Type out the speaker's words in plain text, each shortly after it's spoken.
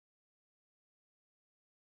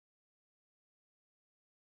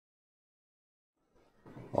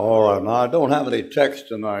All right, now I don't have any text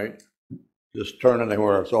tonight. Just turn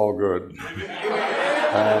anywhere, it's all good.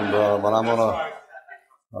 And but I'm gonna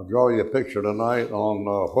draw you a picture tonight on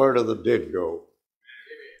where did the dead go.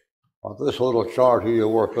 On this little chart here you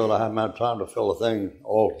work with, I haven't had time to fill the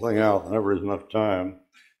whole thing out. There never is enough time.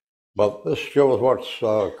 But this shows what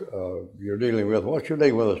you're dealing with. What you're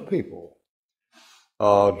dealing with is people.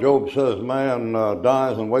 Job says, man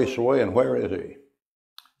dies and wastes away, and where is he?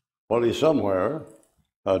 Well, he's somewhere.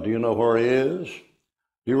 Do you know where he is?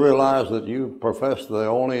 Do you realize that you profess the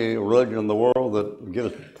only religion in the world that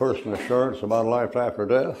gives a person assurance about life after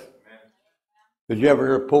death? Did you ever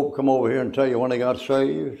hear Pope come over here and tell you when he got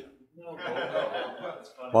saved?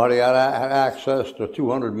 Well, he had access to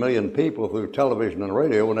 200 million people through television and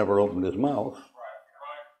radio and never opened his mouth.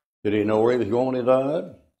 Did he know where he was going when he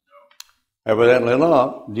died? Evidently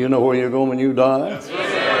not. Do you know where you're going when you die?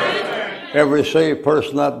 Every saved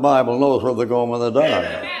person in that Bible knows where they're going when they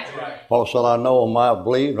die. Paul said, I know him, I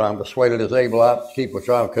believe, I'm persuaded is able to keep which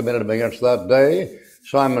I have committed against that day.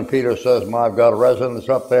 Simon Peter says, I've got a residence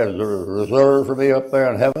up there, there's a reserve for me up there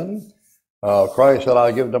in heaven. Christ said,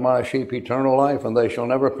 I give to my sheep eternal life, and they shall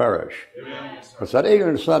never perish. Amen. It's that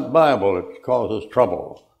ignorance in that Bible that causes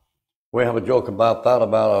trouble. We have a joke about that,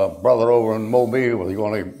 about a brother over in Mobile.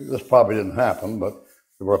 This probably didn't happen, but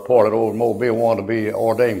it reported old Mobile wanted to be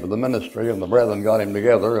ordained for the ministry, and the brethren got him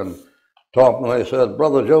together and talked, and they said,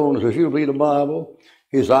 Brother Jones, does you read the Bible?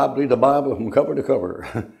 He said, I read the Bible from cover to cover.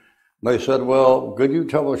 They said, well, could you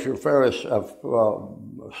tell us your favorite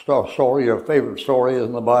story is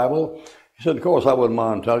in the Bible? He said, of course I wouldn't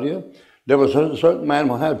mind telling you. There was a certain man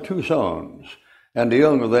who had 2 sons, and the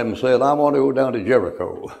younger of them said, I want to go down to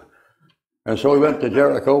Jericho. And so he went to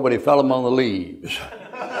Jericho, but he fell among the leaves.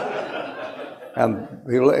 And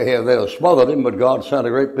they smothered him, but God sent a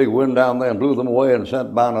great big wind down there and blew them away and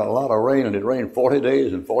sent down a lot of rain, and it rained 40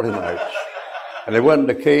 days and 40 nights. And they went in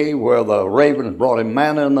the cave where the ravens brought him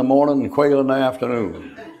manna in the morning and quail in the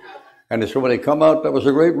afternoon. And so when he come out, there was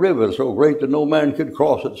a great river, so great that no man could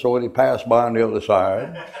cross it, so he passed by on the other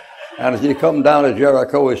side. And as he come down to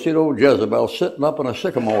Jericho, he seen old Jezebel sitting up in a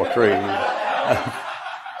sycamore tree.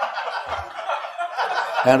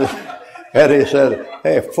 And he said,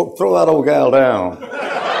 hey, throw that old gal down.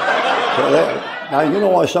 Now, you know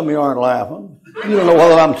why some of you aren't laughing? You don't know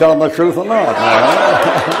whether I'm telling the truth or not,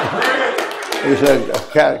 man. He said,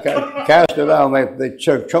 cast her down. They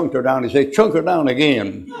chunked her down. He said, chunk her down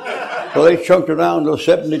again. So they chunked her down to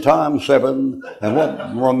 70 times 7, and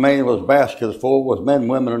what remained was baskets full with men,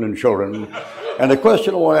 women, and children. And the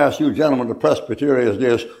question I want to ask you, gentlemen, the Presbyterian, is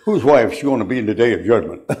this: whose wife is she going to be in the day of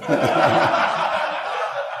judgment?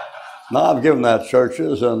 Now, I've given that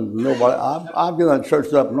churches, and I've given that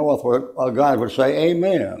churches up north where a guy would say,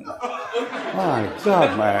 amen. My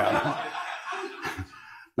God, man.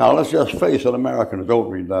 Now, let's just face it, Americans don't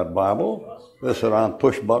read that Bible. They sit around,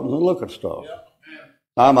 push buttons, and look at stuff.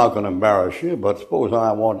 Now, I'm not going to embarrass you, but suppose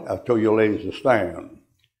I tell you ladies to stand.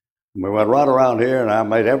 We went right around here, and I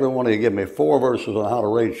made every one of you give me 4 verses on how to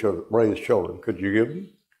raise children. Could you give them?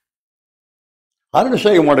 I didn't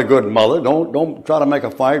say you weren't a good mother. Don't try to make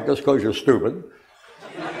a fight just because you're stupid.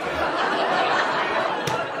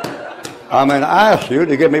 I mean, I asked you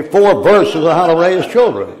to give me 4 verses on how to raise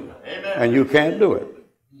children. Amen. And you can't do it.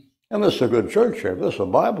 And this is a good church here. This is a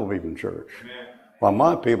Bible-believing church. Amen. Well,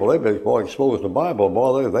 my people, they've been exposed to the Bible.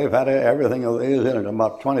 Boy, they've had everything that is in it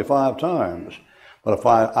about 25 times. But if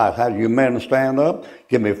I had you men stand up,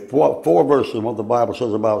 give me 4 verses of what the Bible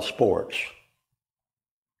says about sports.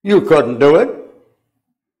 You couldn't do it.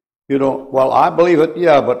 You don't, well, I believe it,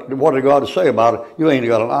 yeah, but what did God say about it? You ain't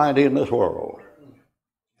got an idea in this world.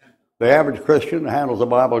 The average Christian handles the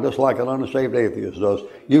Bible just like an unsaved atheist does.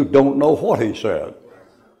 You don't know what he said.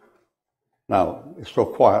 Now, it's so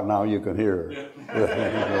quiet now you can hear.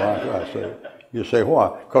 I say. You say,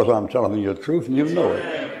 why? Because I'm telling you the truth and you know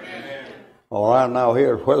it. All right, now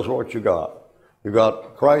here's what you got. You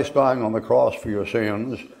got Christ dying on the cross for your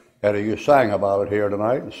sins, and you sang about it here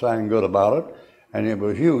tonight and sang good about it. And it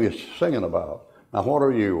was you he's singing about. Now, what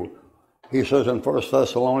are you? He says in 1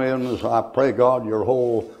 Thessalonians, I pray God your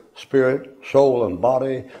whole spirit, soul, and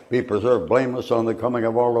body be preserved blameless on the coming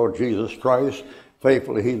of our Lord Jesus Christ.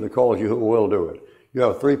 Faithfully he that calls you who will do it. You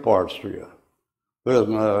have 3 parts to you. There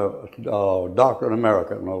isn't a doctor in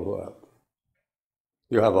America that knows that.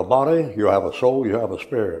 You have a body, you have a soul, you have a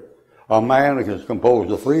spirit. A man is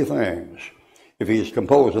composed of 3 things. If he's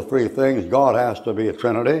composed of 3 things, God has to be a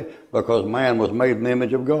Trinity because man was made in the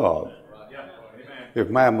image of God. If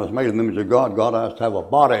man was made in the image of God, God has to have a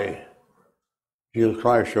body. Jesus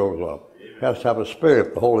Christ shows up. He has to have a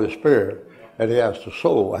spirit, the Holy Spirit. And he has to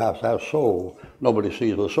soul, has to have soul. Nobody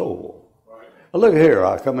sees the soul. Now look here,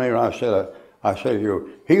 I come here and I say to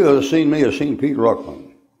you, he that has seen me has seen Pete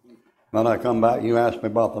Ruckman. Then I come back, you ask me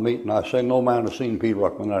about the meeting, I say, no man has seen Pete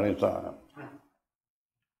Ruckman at any time.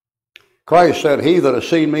 Christ said, he that has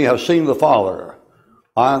seen me has seen the Father.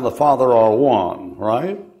 I and the Father are one,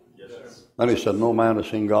 right? Yes. Then he said, no man has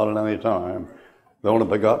seen God at any time. The only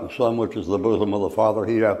begotten Son, which is the bosom of the Father,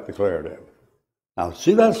 he hath declared him. Now,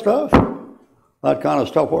 see that stuff? That kind of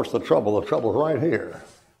stuff, what's the trouble? The trouble's right here.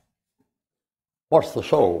 What's the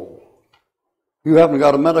soul? You haven't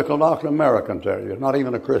got a medical doctor in America, can tell you, not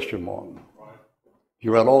even a Christian one.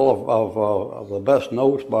 You read all of the best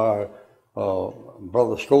notes by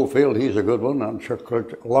Brother Schofield, he's a good one, and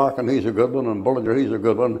Larkin, he's a good one, and Bullinger, he's a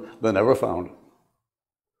good one. They never found it.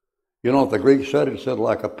 You know what the Greek said? It said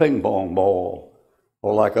like a ping pong ball,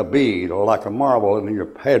 or like a bead, or like a marble in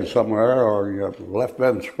your head somewhere, or your left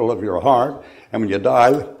ventricle of your heart, and when you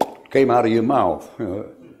die, it came out of your mouth.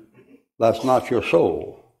 That's not your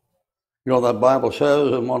soul. You know that Bible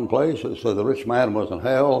says in one place, it says the rich man was in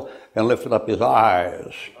hell and lifted up his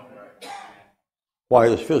eyes. Why,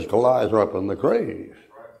 his physical eyes are up in the grave.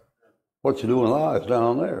 What's he doing with eyes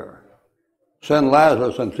down there? Send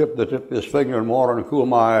Lazarus and dip his finger in water and cool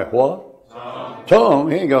my what?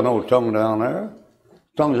 Tongue. He ain't got no tongue down there.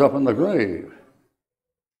 Tongue's up in the grave.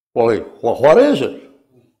 Well, what is it?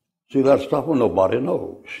 See that stuff? Well, nobody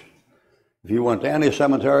knows. If you went to any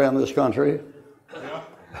cemetery in this country,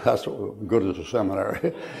 that's good as a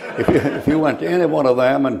seminary. If you went to any one of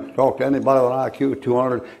them and talked to anybody with an IQ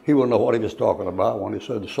 200, he wouldn't know what he was talking about when he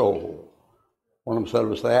said soul. One of them said it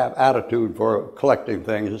was the attitude for collecting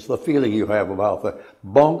things. It's the feeling you have about the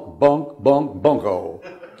bunko.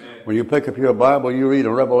 When you pick up your Bible, you read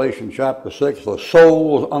in Revelation chapter 6, the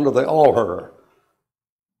souls under the altar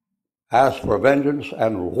asked for vengeance,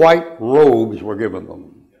 and white robes were given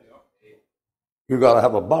them. You got to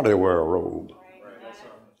have a body wear a robe.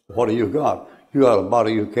 What do you got? You got a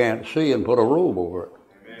body you can't see and put a robe over it.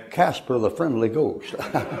 Amen. Casper the friendly ghost.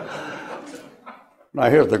 Now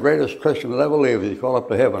here's the greatest Christian that ever lived. He's caught up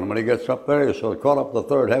to heaven. When he gets up there, he said, caught up to the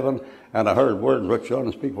third heaven, and I heard words which you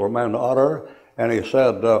don't speak for a man to utter. And he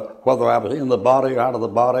said, whether I was in the body or out of the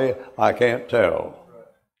body, I can't tell.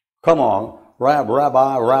 Come on,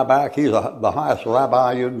 Rabbi, he's the highest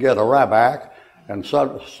rabbi you can get, a rabbi. And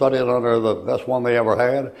studied under the best one they ever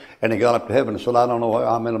had, and he got up to heaven and said, I don't know whether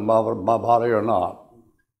I'm in my body or not.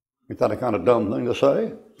 Is that a kind of dumb thing to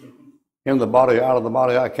say? In the body, out of the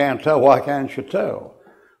body, I can't tell. Why can't you tell?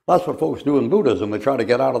 That's what folks do in Buddhism. They try to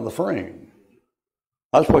get out of the frame.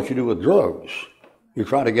 That's what you do with drugs. You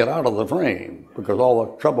try to get out of the frame, because all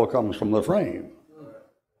the trouble comes from the frame.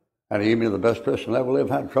 And even the best Christian ever lived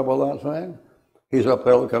had trouble with that thing. He's up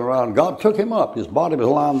there looking around. God took him up. His body was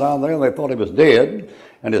lying down there, and they thought he was dead.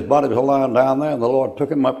 And his body was lying down there, and the Lord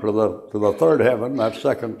took him up to the third heaven. That's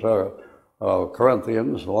 2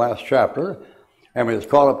 Corinthians, the last chapter. And when he was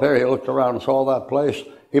caught up there, he looked around and saw that place.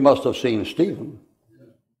 He must have seen Stephen.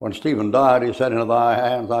 When Stephen died, he said, into thy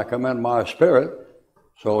hands I commend my spirit.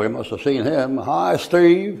 So he must have seen him. Hi,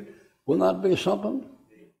 Steve. Wouldn't that be something?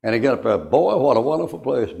 And he got up there, boy, what a wonderful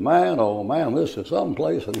place. Man, oh man, this is some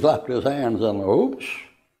place. And clapped his hands and oops,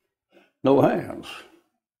 no hands.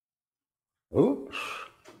 Oops.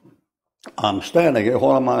 I'm standing here.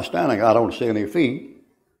 What am I standing? I don't see any feet.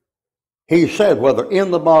 He said, whether in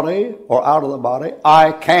the body or out of the body,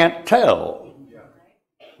 I can't tell.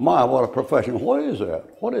 My, what a profession. What is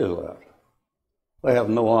that? What is that? They have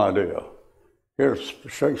no idea. Here's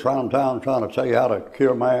sheikhs around town trying to tell you how to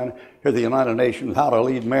cure man. Here's the United Nations, how to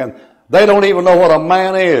lead man. They don't even know what a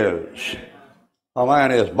man is. A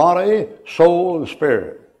man is body, soul, and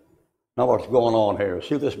spirit. Now what's going on here?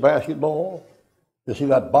 See this basketball? You see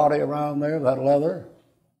that body around there, that leather?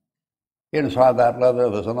 Inside that leather,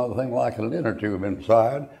 there's another thing like an inner tube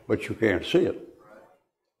inside, but you can't see it.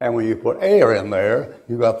 And when you put air in there,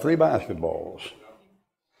 you got 3 basketballs.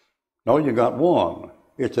 No, you got one.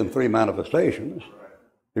 It's in 3 manifestations.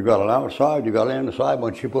 You got it outside, you got it inside.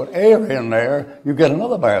 Once you put air in there, you get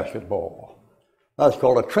another basketball. That's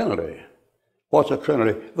called a trinity. What's a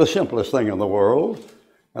trinity? The simplest thing in the world.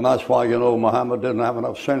 And that's why, you know, Muhammad didn't have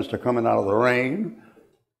enough sense to come in out of the rain.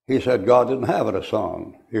 He said God didn't have it a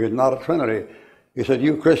son. He was not a trinity. He said,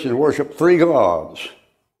 you Christians worship 3 gods.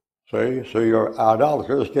 See? So your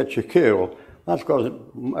idolaters get you killed. That's because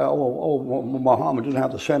Muhammad didn't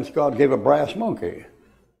have the sense. God gave a brass monkey.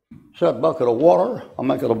 See that bucket of water? I'm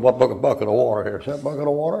making a bucket of water here. See that bucket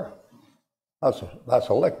of water? That's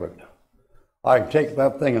a liquid. I can take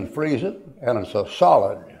that thing and freeze it, and it's a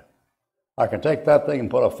solid. I can take that thing and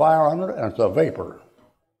put a fire under it, and it's a vapor.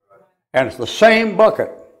 And it's the same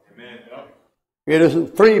bucket. It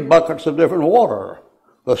isn't 3 buckets of different water.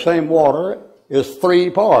 The same water is 3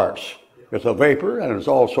 parts. It's a vapor, and it's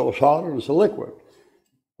also solid, and it's a liquid.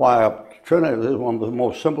 Why, a Trinity is one of the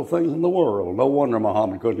most simple things in the world. No wonder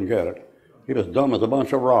Muhammad couldn't get it. He was dumb as a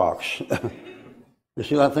bunch of rocks. You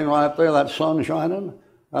see that thing right there, that sun shining?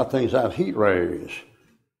 That thing has heat rays.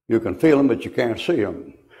 You can feel them, but you can't see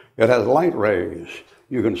them. It has light rays.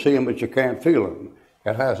 You can see them, but you can't feel them.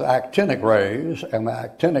 It has actinic rays, and the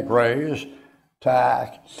actinic rays,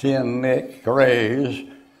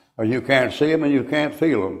 you can't see them and you can't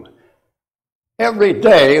feel them. Every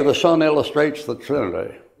day the sun illustrates the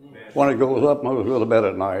Trinity. When it goes up and goes to bed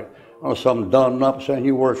at night, or some done up saying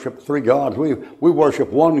you worship 3 gods. We worship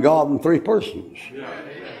one God in 3 persons.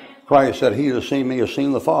 Christ said, he has seen me has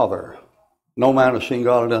seen the Father. No man has seen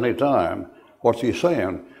God at any time. What's he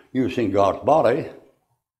saying? You've seen God's body.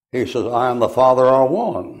 He says, I and the Father are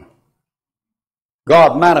one.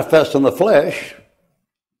 God manifests in the flesh.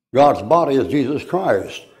 God's body is Jesus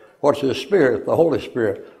Christ. What's his spirit? The Holy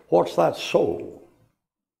Spirit. What's that soul?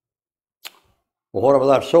 Well, whatever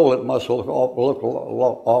that soul, it must look an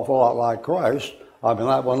awful lot like Christ. I mean,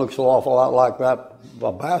 that one looks an awful lot like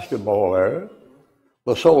a basketball there.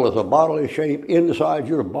 The soul is a bodily shape inside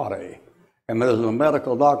your body. And there's a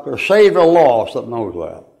medical doctor, saved or lost, that knows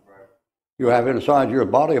that. You have inside your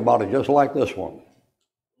body a body just like this one.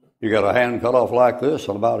 You got a hand cut off like this,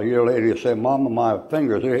 and about a year later you say, Mama, my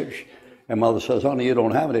fingers itch. And Mother says, honey, you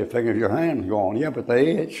don't have any fingers, your hand's gone. Yeah, but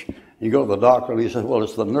they itch. You go to the doctor and he says, well,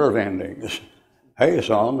 it's the nerve endings. Hey,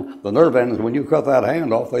 son, the nerve endings, when you cut that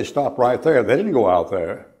hand off, they stop right there. They didn't go out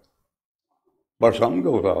there. But something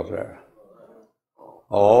goes out there.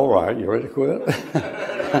 All right, you ready to quit?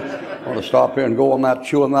 Want to stop here and go on that,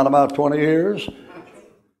 chewing that about 20 years?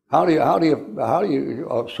 How do you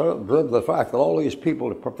observe the fact that all these people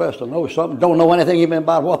that profess to know something don't know anything even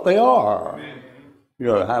about what they are? Amen. You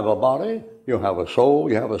have a body, you have a soul,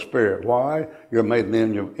 you have a spirit. Why? You're made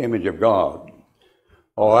in the image of God.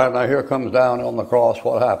 All right, now here comes down on the cross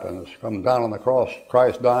what happens. Comes down on the cross,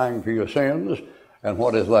 Christ dying for your sins. And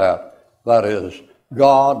what is that? That is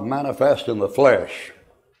God manifest in the flesh.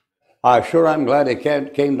 I sure am glad he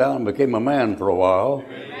came down and became a man for a while.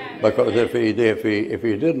 Amen. Because if he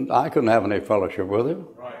didn't, I couldn't have any fellowship with him.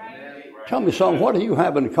 Right. Tell me something, what do you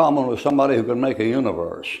have in common with somebody who can make a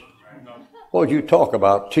universe? What would you talk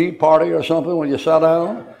about? Tea party or something when you sat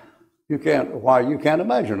down? You can't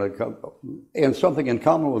imagine it. In something in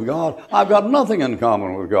common with God. I've got nothing in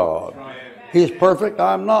common with God. He's perfect,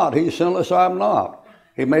 I'm not. He's sinless, I'm not.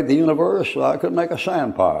 He made the universe, so I couldn't make a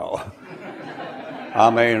sand pile. I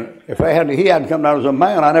mean, if he hadn't come down as a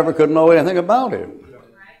man, I never could know anything about him.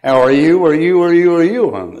 Or you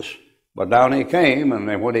ones. But down he came, and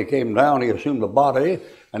then when he came down, he assumed the body,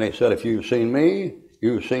 and he said, if you've seen me,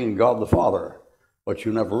 you've seen God the Father. But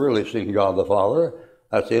you've never really seen God the Father.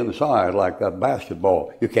 That's inside, like that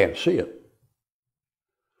basketball. You can't see it.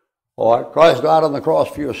 All right, Christ died on the cross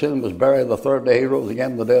for your sin, was buried. The 3rd day he rose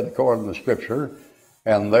again from the dead according to the Scripture.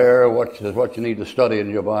 And there, what you need to study in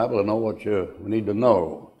your Bible and know what you need to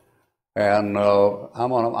know. And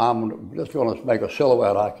I'm just going to make a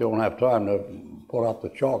silhouette. I don't have time to put out the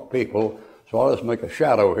chalk people, so I'll just make a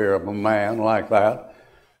shadow here of a man like that.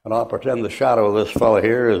 And I'll pretend the shadow of this fellow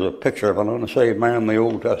here is a picture of an unsaved man in the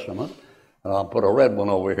Old Testament. And I'll put a red one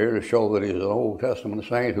over here to show that he's an Old Testament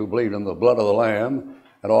saint who believed in the blood of the Lamb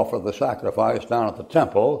and offered the sacrifice down at the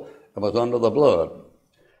temple and was under the blood.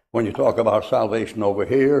 When you talk about salvation over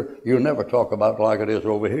here, you never talk about it like it is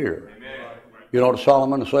over here. Amen. You know what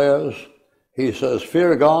Solomon says? He says,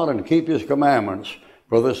 fear God and keep his commandments,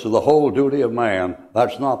 for this is the whole duty of man.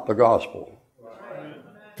 That's not the gospel. Right.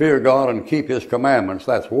 Fear God and keep his commandments.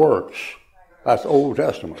 That's works. That's Old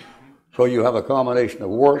Testament. So you have a combination of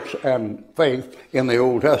works and faith in the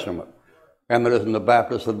Old Testament. And there isn't a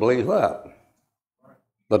Baptist that believes that.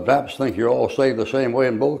 The Baptists think you're all saved the same way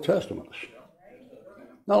in both Testaments.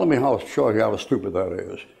 Now let me show you how stupid that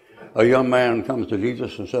is. A young man comes to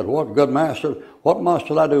Jesus and said, what good master, what must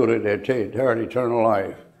I do to inherit eternal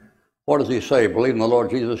life? What does he say? Believe in the Lord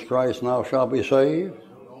Jesus Christ and thou shalt be saved?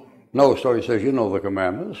 No, so he says, you know the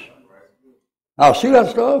commandments. Now see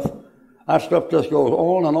that stuff? That stuff just goes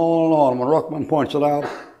on and on and on. When Ruckman points it out,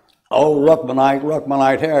 oh,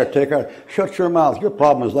 Ruckmanite heretic, shut your mouth. Your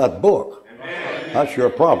problem is that book. That's your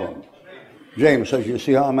problem. James says, you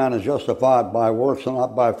see how a man is justified by works and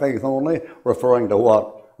not by faith only, referring to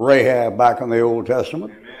what? Rahab back in the Old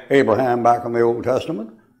Testament, Abraham back in the Old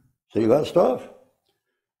Testament. See that stuff?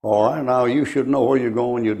 All right, now you should know where you're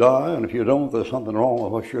going when you die, and if you don't, there's something wrong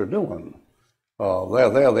with what you're doing.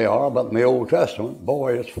 There they are, but in the Old Testament,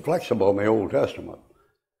 boy, it's flexible in the Old Testament.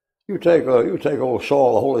 You take old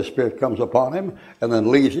Saul, the Holy Spirit comes upon him and then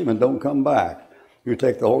leaves him and don't come back. You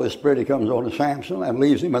take the Holy Spirit, he comes on to Samson and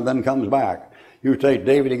leaves him and then comes back. You take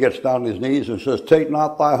David, he gets down on his knees and says, "Take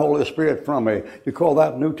not thy Holy Spirit from me." You call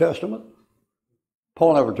that New Testament?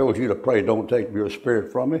 Paul never told you to pray, "Don't take your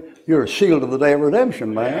spirit from me." You're sealed to the day of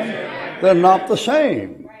redemption, man. They're not the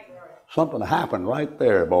same. Something happened right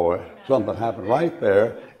there, boy. Something happened right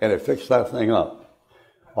there, and it fixed that thing up.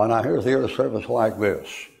 Well, now here's the earth service like this.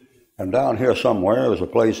 And down here somewhere is a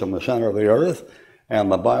place in the center of the earth,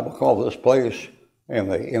 and the Bible calls this place in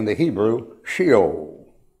the Hebrew Sheol.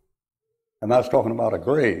 And that's talking about a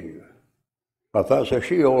grave. But that's a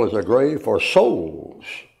Sheol is a grave for souls.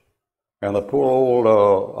 And the poor old,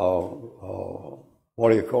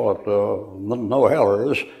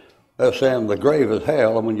 no-hellers, they're saying the grave is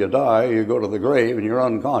hell, and when you die, you go to the grave and you're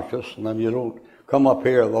unconscious, and then you don't come up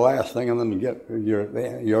here, the last thing, and then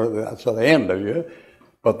that's the end of you.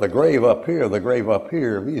 But the grave up here,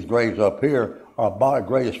 these graves up here are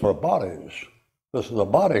graves for bodies. This is a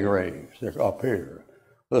body grave up here.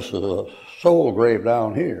 This is a soul grave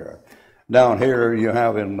down here. Down here you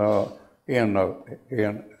have in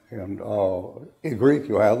Greek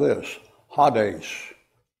you have this, Hades.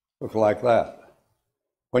 Looks like that.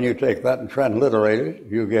 When you take that and transliterate it,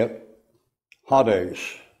 you get Hades.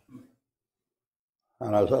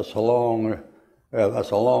 And that's a long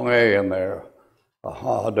A in there.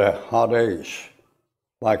 Hades,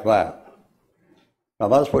 like that. Now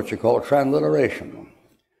that's what you call transliteration.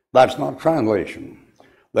 That's not translation.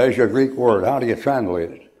 There's your Greek word. How do you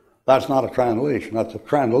translate it? That's not a translation. That's a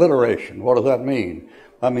transliteration. What does that mean?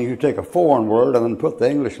 I mean, you take a foreign word and then put the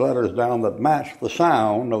English letters down that match the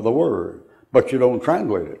sound of the word, but you don't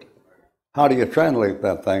translate it. How do you translate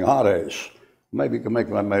that thing? Hades. Maybe you can make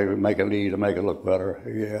an E to make it look better.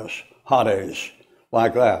 Yes, Hades,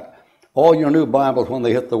 like that. All your new Bibles, when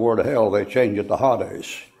they hit the word hell, they change it to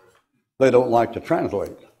Hades. They don't like to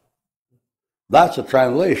translate. That's a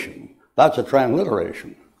translation. That's a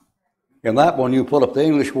transliteration. In that one, you put up the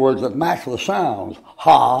English words that match the sounds.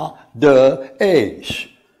 Ha-de-es.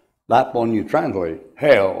 That one you translate.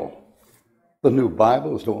 Hell. The new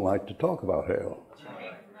Bibles don't like to talk about hell.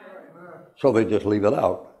 So they just leave it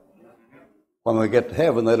out. When they get to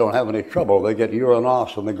heaven, they don't have any trouble. They get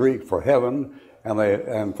Uranos in the Greek for heaven,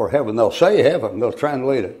 and for heaven, they'll say heaven. They'll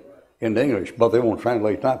translate it into English, but they won't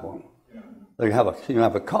translate that one. They have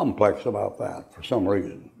a complex about that for some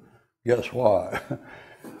reason. Guess why?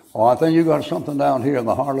 Oh, I think you got something down here in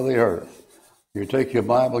the heart of the earth. You take your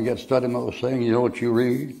Bible, get studying those things, you know what you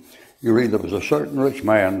read? You read there was a certain rich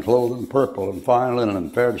man clothed in purple and fine linen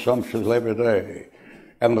and fared sumptuously every day.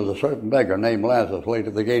 And there was a certain beggar named Lazarus laid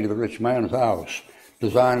at the gate of the rich man's house,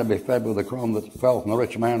 desiring to be fed with the crumb that fell from the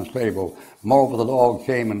rich man's table. Moreover, the dog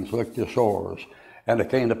came and licked his sores. And it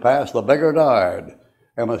came to pass, the beggar died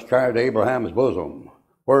and was carried to Abraham's bosom.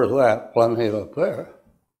 Where's that? Plenty up there.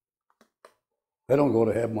 They don't go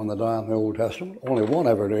to heaven when they die in the Old Testament. Only one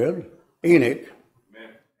ever did. Enoch.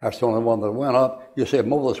 That's the only one that went up. You say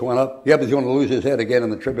Moses went up. Yeah, but he's going to lose his head again in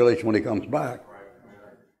the tribulation when he comes back.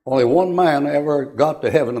 Only one man ever got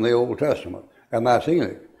to heaven in the Old Testament, and that's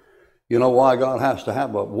Enoch. You know why God has to have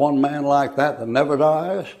one man like that never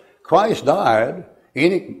dies? Christ died.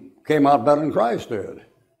 Enoch came out better than Christ did.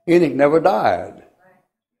 Enoch never died,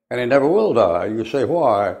 and he never will die. You say,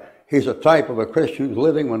 why? He's a type of a Christian who's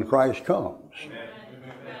living when Christ comes.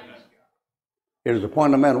 It is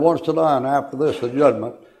appointed man once to die, and after this the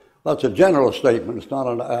judgment. That's a general statement. It's not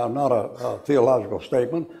a theological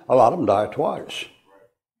statement. A lot of them die twice.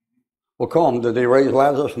 Well, come, did he raise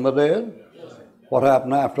Lazarus from the dead? What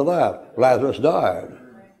happened after that? Lazarus died.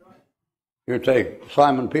 You take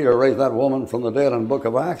Simon Peter, raised that woman from the dead in the book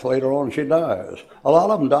of Acts. Later on, she dies. A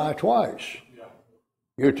lot of them die twice.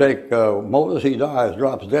 You take Moses, he dies,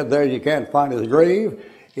 drops dead there. You can't find his grave.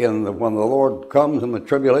 When the Lord comes in the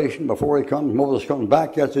tribulation, before he comes, Moses comes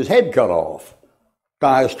back, gets his head cut off.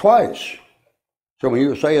 Dies twice. So when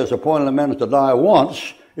you say it's appointed a man to die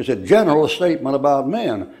once, it's a general statement about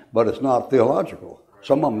men, but it's not theological.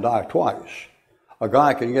 Some of them die twice. A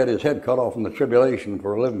guy can get his head cut off in the tribulation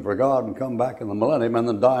for living for God and come back in the millennium and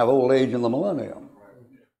then die of old age in the millennium.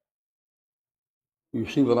 You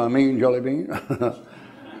see what I mean, Jelly Bean?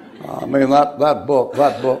 I mean that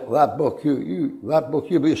book,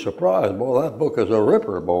 you'd be surprised, boy. That book is a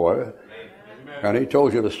ripper, boy. And he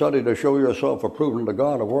told you to study to show yourself approved to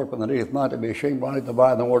God, a workman that needeth not to be ashamed, rightly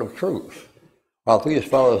dividing the word of truth. While these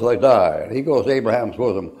fellows, they die. He goes to Abraham's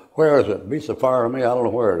bosom. Where is it? Beats the fire on me, I don't know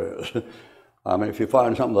where it is. I mean, if you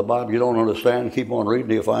find something in the Bible you don't understand, keep on reading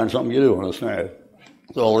till you find something you do understand.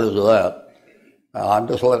 That's all there is to that. I'm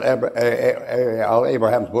just let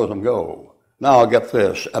Abraham's bosom go. Now I'll get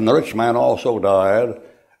this. And the rich man also died,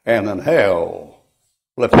 and in hell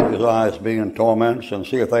lifted his eyes, being in torments, and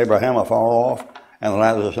seeth Abraham afar off, and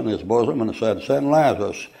Lazarus in his bosom, and said, Send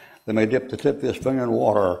Lazarus, that may dip the tip of his finger in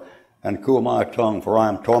water, and cool my tongue, for I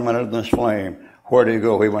am tormented in this flame. Where did he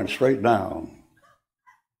go? He went straight down.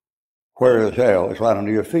 Where is hell? It's right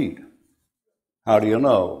under your feet. How do you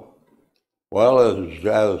know? Well, as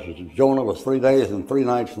Jonah was 3 days and 3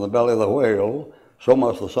 nights in the belly of the whale, so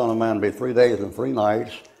must the Son of Man be 3 days and 3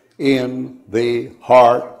 nights in the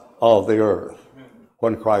heart of the earth.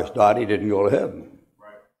 When Christ died, he didn't go to heaven.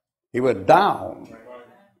 He went down.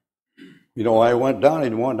 You know why he went down? He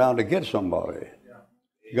went down to get somebody.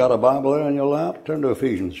 You got a Bible there in your lap? Turn to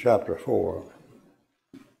Ephesians chapter 4.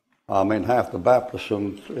 I mean, half the Baptists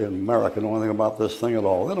in America know anything about this thing at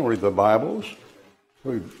all. They don't read the Bibles. I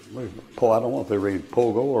don't know if they read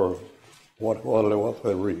Pogo or what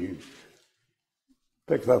they read.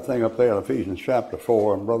 Pick that thing up there in Ephesians chapter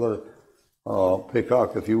 4, and Brother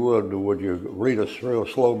Peacock, if you would you read us real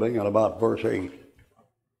slow, being at about verse 8.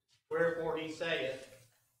 Wherefore he saith,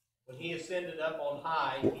 when he ascended up on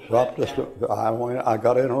high... Stop just I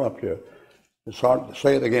got to interrupt you. It's hard to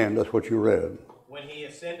say it again, that's what you read. When he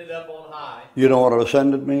ascended up on high... You know what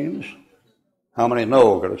ascended means? How many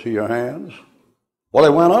know? Got to see your hands? Well, he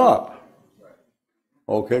went up.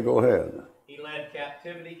 Okay, go ahead. He led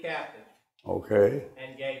captivity captive. Okay.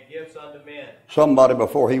 And gave gifts unto men. Somebody,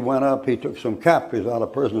 before he went up, he took some captives out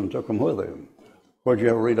of prison and took them with him. Where'd you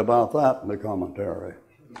ever read about that in the commentary?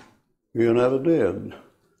 You never did.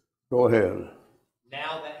 Go ahead.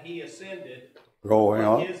 Now that he ascended, going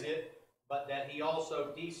up, is it, but that he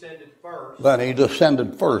also descended first? Then he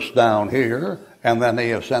descended first down here, and then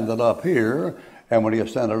he ascended up here, and when he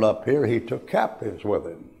ascended up here, he took captives with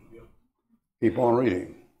him. Keep on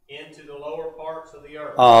reading. Into the lower parts of the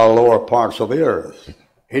earth. Lower parts of the earth.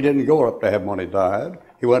 He didn't go up to heaven when he died.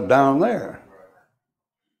 He went down there.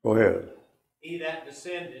 Go ahead. He that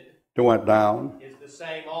descended He went down. Is the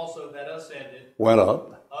same also that ascended. Went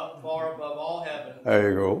up. Up far above all heaven.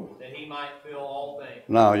 There you go. That he might fill all things.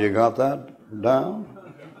 Now you got that down?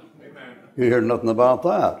 You hear nothing about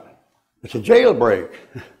that. It's a jailbreak.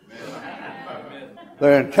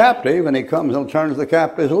 They're in captive, and he comes and turns the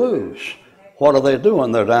captives loose. What are they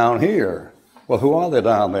doing? They're down here. Well, who are they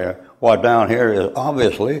down there? Well, down here is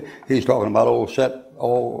obviously, he's talking about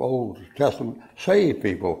Old Testament saved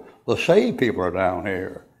people. The saved people are down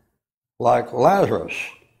here, like Lazarus.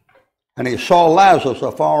 And he saw Lazarus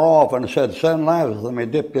afar off and said, Send Lazarus, let me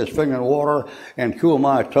dip his finger in water and cool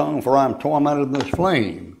my tongue, for I am tormented in this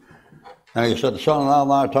flame. And he said, Son, now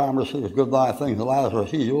thy time receives good thy things, and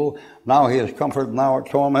Lazarus evil. Now he is comforted, now art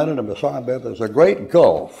tormented, and beside that there's a great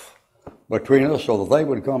gulf between us, so that they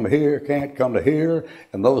would come here, can't come to here,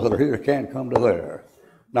 and those that are here can't come to there.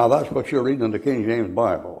 Now that's what you're reading in the King James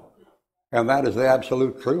Bible. And that is the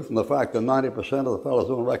absolute truth, and the fact that 90% of the fellows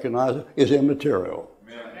don't recognize it is immaterial.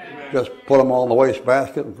 Amen. Just put them all in the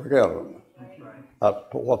wastebasket and forget them.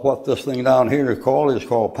 What this thing down here is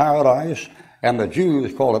called paradise, and the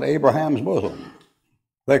Jews call it Abraham's bosom.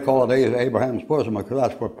 They call it Abraham's bosom because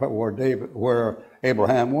that's where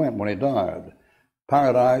Abraham went when he died.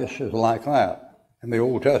 Paradise is like that in the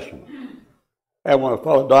Old Testament. And when a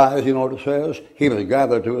fellow dies, you know what it says? He was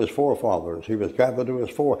gathered to his forefathers. He was gathered to his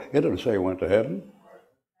It didn't say he went to heaven.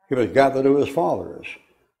 He was gathered to his fathers.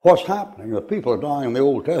 What's happening? The people are dying in the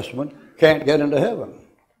Old Testament can't get into heaven.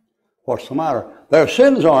 What's the matter? Their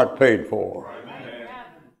sins aren't paid for. Amen.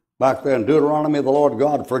 Back then, Deuteronomy, the Lord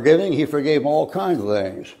God forgiving, he forgave all kinds of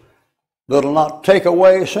things that'll not take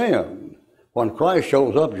away sin. When Christ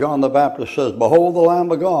shows up, John the Baptist says, Behold the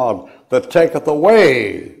Lamb of God that taketh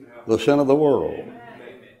away the sin of the world.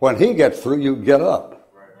 When he gets through, you get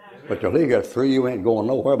up. But till he gets through, you ain't going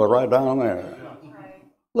nowhere but right down there.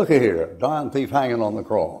 Look at here, dying thief hanging on the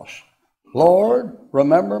cross. Lord,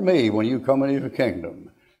 remember me when you come into your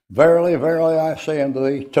kingdom. Verily, verily, I say unto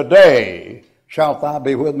thee, today shalt thou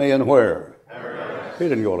be with me in where? Paradise. He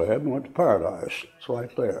didn't go to heaven, he went to paradise. It's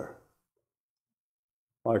right there.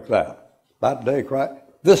 Like that. That day,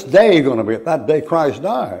 this day going to be that day Christ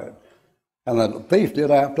died. And the thief did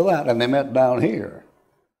after that, and they met down here.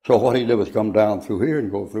 So what he did was come down through here and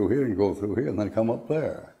go through here and go through here and then come up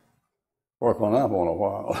there. Work on that one a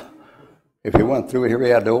while. If he went through here, he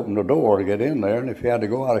had to open the door to get in there, and if he had to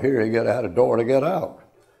go out of here, he had a door to get out.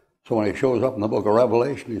 So when he shows up in the book of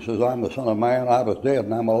Revelation, he says, I'm the Son of Man, I was dead,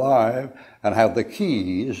 and I'm alive, and have the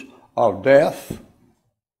keys of death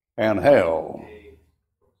and hell.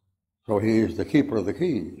 So he's the keeper of the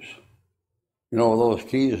keys. You know, those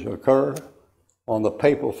keys occur on the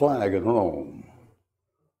papal flag in Rome.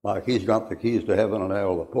 Like he's got the keys to heaven and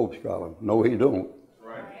hell, the Pope's got them. No, he don't.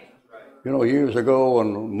 Right. You know, years ago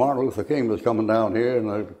when Martin Luther King was coming down here and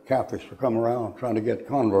the Catholics were coming around trying to get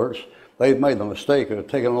converts, they'd made the mistake of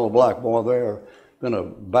taking a little black boy there, been a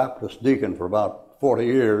Baptist deacon for about 40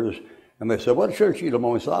 years, and they said, "What church you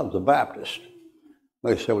belong?" He said, "I was a Baptist."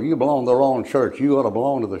 They said, "Well, you belong to the wrong church. You ought to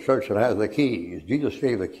belong to the church that has the keys." Jesus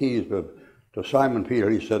gave the keys to Simon Peter.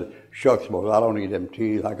 He said, "Shucks, boys, I don't need them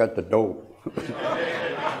keys. I got the dope."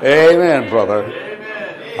 Amen, brother.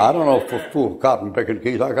 Amen. I don't know for fool cotton picking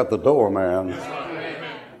keys. I got the door, man.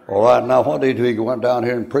 All right, now what did he do? He went down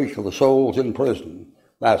here and preached to the souls in prison.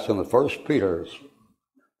 That's in the 1 Peter.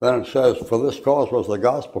 Then it says, "For this cause was the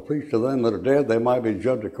gospel preached to them that are dead, they might be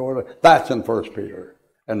judged according." That's in 1 Peter.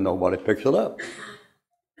 And nobody picks it up.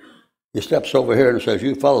 He steps over here and says,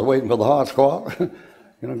 "You fellas waiting for the hot squad?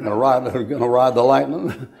 You're going to ride the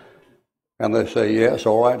lightning?" And they say, "Yes,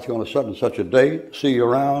 all right, it's going to such and such a date. See you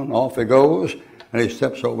around." Off he goes. And he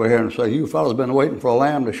steps over here and says, "You fellas been waiting for a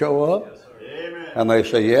lamb to show up?" Yes, and they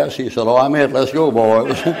say, "Yes." He said, "Oh, I'm it. Let's go,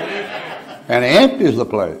 boys." And he empties the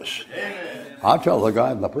place. Amen. I tell the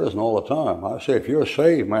guy in the prison all the time, I say, if you're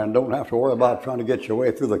saved, man, don't have to worry about trying to get your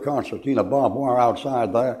way through the concertina barbed wire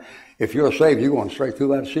outside there. If you're saved, you're going straight through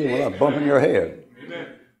that ceiling without bumping your head. Amen.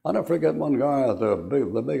 I never forget one guy at the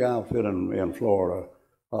big outfit in Florida.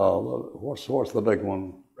 What's the big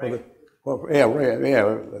one? Ray. Ray.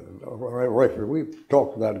 We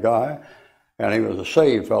talked to that guy, and he was a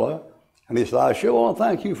saved fella. And he said, "I sure want to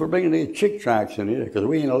thank you for bringing these chick tracts in here, because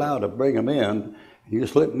we ain't allowed to bring them in. You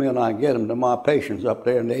slip them in, I get them to my patients up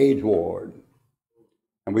there in the AIDS ward."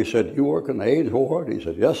 And we said, "You work in the AIDS ward?" He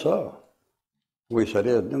said, "Yes, sir." We said,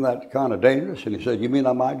 "Isn't that kind of dangerous?" And he said, "You mean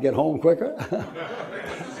I might get home quicker?"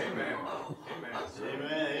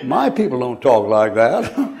 My people don't talk like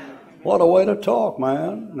that. What a way to talk,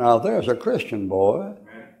 man. Now, there's a Christian boy.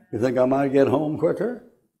 You think I might get home quicker?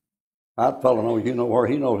 That fellow knows, you know where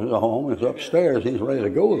he knows his home. He's upstairs. He's ready to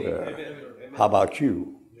go there. How about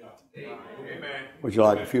you? Would you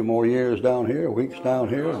like a few more years down here, weeks down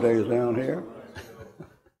here, days down here?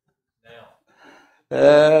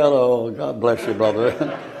 Hello. God bless you,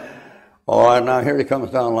 brother. All right, now here he comes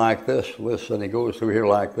down like this, and he goes through here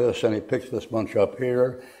like this, and he picks this bunch up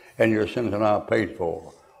here, and your sins are now paid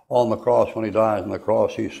for. On the cross, when he dies on the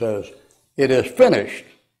cross, he says, "It is finished."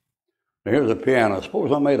 Now here's a piano.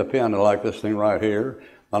 Suppose I made a piano like this thing right here,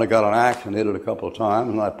 and I got an axe and hit it a couple of times,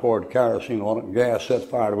 and I poured kerosene on it, and gas, set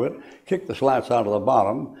fire to it, kicked the slats out of the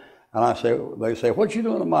bottom, and they say, "What you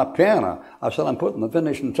doing to my piano?" I said, "I'm putting the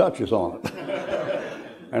finishing touches on it."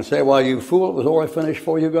 And say, "Well, you fool, it was already finished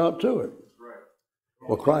before you got to it."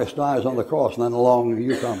 Well, Christ dies on the cross, and then along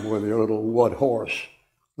you come with your little wood horse.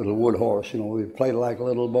 You know, you play like a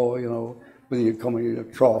little boy, you know, when you come in your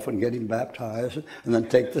trough and get him baptized, and then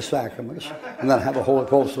take the sacraments, and then have a Holy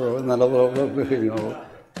Ghost throw, and then a little, you know.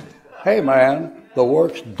 Hey, man, the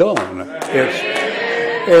work's done.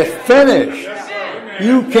 It's finished.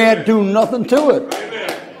 You can't do nothing to it.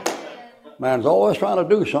 Man's always trying to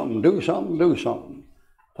do something.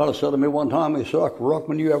 Fellow said to me one time, he said,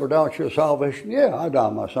 "Ruckman, you ever doubt your salvation?" Yeah, I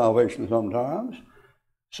doubt my salvation sometimes.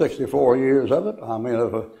 64 years of it. I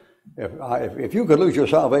mean, if you could lose your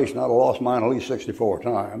salvation, I'd have lost mine at least 64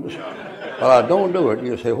 times. But I don't do it.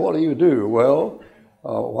 You say, "What do you do?" Well,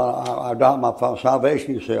 when I doubt my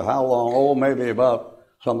salvation, you say, "How long?" "Oh, maybe about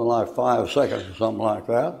something like 5 seconds or something like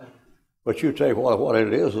that." But you take what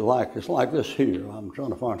it is, it's like this here. I'm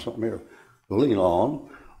trying to find something here to lean on.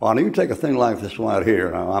 Well, now you take a thing like this right here.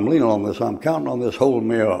 Now, I'm leaning on this. I'm counting on this holding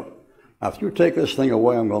me up. Now, if you take this thing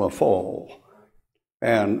away, I'm going to fall.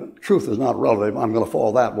 And truth is not relative. I'm going to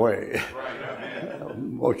fall that way.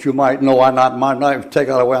 But you might know I might not take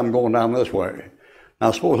that away. I'm going down this way. Now,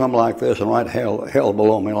 suppose I'm like this and right hell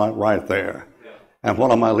below me, like right there. And what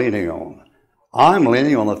am I leaning on? I'm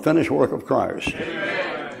leaning on the finished work of Christ.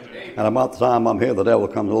 And about the time I'm here, the devil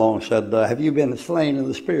comes along and said, "Have you been slain in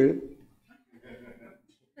the Spirit?"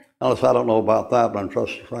 Unless I don't know about that, but I'm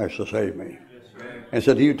trusting Christ to save me. And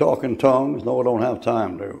said, "Do you talk in tongues?" "No, I don't have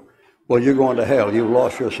time to." "Well, you're going to hell. You've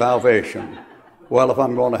lost your salvation." "Well, if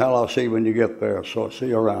I'm going to hell, I'll see you when you get there. So see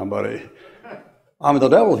you around, buddy." I mean, the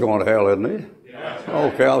devil's going to hell, isn't he?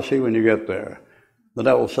 Okay, I'll see you when you get there. The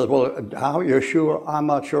devil says, "Well, how are you sure?" "I'm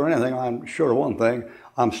not sure anything. I'm sure of one thing.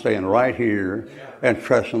 I'm staying right here and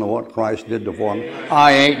trusting in what Christ did for me.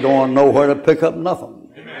 I ain't going nowhere to pick up nothing."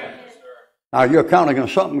 Now, you're counting on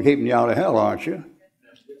something keeping you out of hell, aren't you?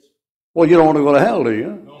 Well, you don't want to go to hell, do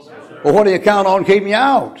you? Well, what do you count on keeping you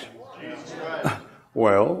out?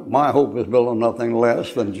 Well, my hope is built on nothing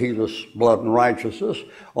less than Jesus' blood and righteousness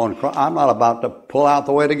on Christ. I'm not about to pull out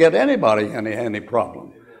the way to get anybody any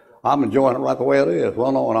problem. I'm enjoying it right the way it is.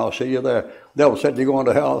 Well, no, and I'll see you there. Devil said, you're going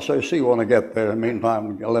to hell. I'll say, see you when I get there. In the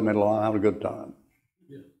meantime, let me alone. Have a good time.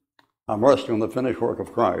 I'm resting on the finished work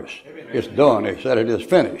of Christ. It's done. He said it is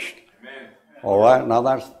finished. All right, now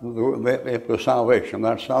that's the salvation.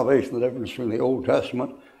 That's salvation, the difference between the Old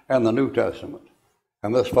Testament and the New Testament.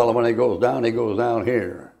 And this fellow, when he goes down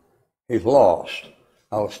here. He's lost.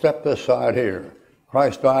 I'll step this side here.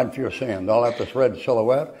 Christ died for your sins. I'll let this red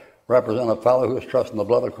silhouette represent a fellow who is trusting the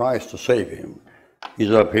blood of Christ to save him.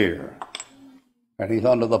 He's up here. And he's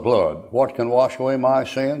under the blood. What can wash away my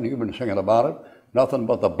sin? You've been singing about it. Nothing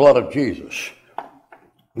but the blood of Jesus.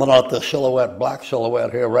 But not the silhouette, black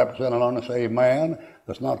silhouette here representing an unsaved man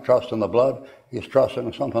that's not trusting the blood. He's trusting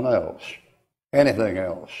in something else. Anything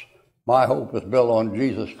else. My hope is built on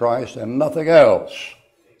Jesus Christ and nothing else.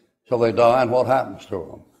 So they die, and what happens to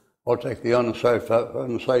them? Well, take the unsaved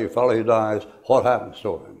fellow who dies, what happens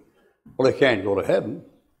to him? Well, he can't go to heaven.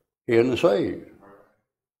 He isn't saved.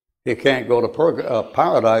 He can't go to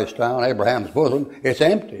paradise down Abraham's bosom. It's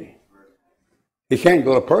empty. He can't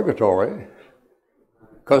go to purgatory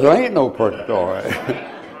because there ain't no purgatory.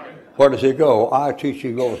 Where does he go? I teach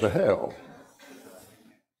he goes to hell.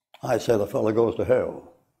 I say the fellow goes to hell.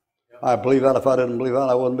 I believe that. If I didn't believe that,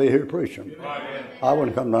 I wouldn't be here preaching. I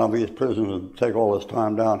wouldn't come down to these prisons and take all this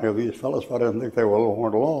time down here. These fellows, if I didn't think they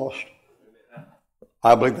weren't lost,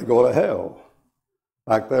 I believe they go to hell.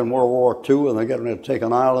 Back then, World War II, and they're getting ready to take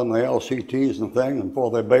an island, the LCTs and things, and before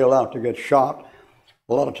they bail out to get shot,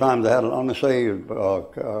 a lot of times they had an unsaved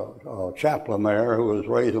chaplain there who was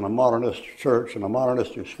raised in a modernist church and a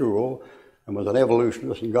modernistic school and was an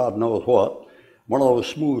evolutionist and God knows what. One of those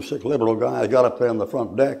smooth, sick, liberal guys got up there on the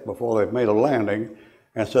front deck before they made a landing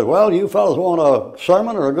and said, well, you fellows want a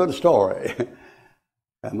sermon or a good story?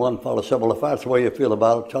 And one fellow said, well, if that's the way you feel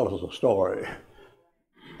about it, tell us a story.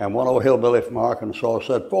 And one old hillbilly from Arkansas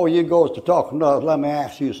said, before you goes to talking to us, let me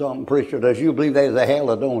ask you something, preacher. Does you believe there's a hell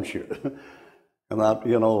or don't you? And that,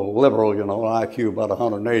 liberal, IQ about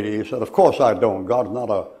 180, he said, of course I don't. God's not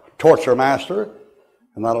a torture master.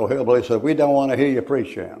 And that old hillbilly said, we don't want to hear you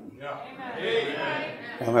preach him. Yeah.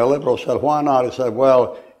 And the liberal said, why not? He said,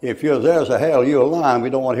 well, if there's a hell, you're lying. We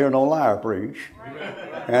don't want to hear no liar preach.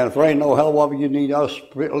 And if there ain't no hell, what would you need us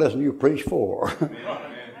to listen to you preach for?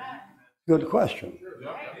 Good question.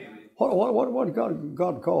 What did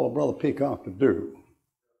God call Brother Peacock to do?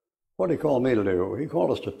 What did he call me to do? He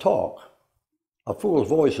called us to talk. A fool's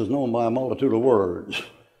voice is known by a multitude of words.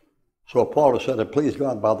 So Paul said it pleased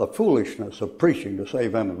God by the foolishness of preaching to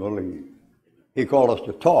save them and believe. He called us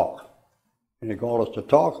to talk. And he called us to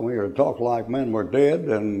talk, and we were to talk like men were dead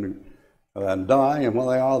and dying, and when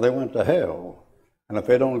they are, they went to hell. And if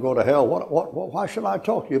they don't go to hell, why should I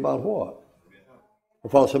talk to you about what? The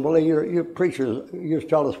fellow said, well, you preachers, you just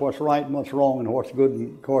tell us what's right and what's wrong and what's good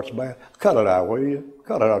and what's bad. Cut it out, will you?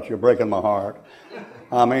 Cut it out, you're breaking my heart.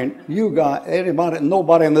 I mean,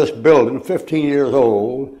 nobody in this building, 15 years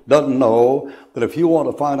old, doesn't know that if you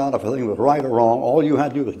want to find out if a thing was right or wrong, all you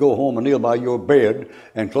had to do is go home and kneel by your bed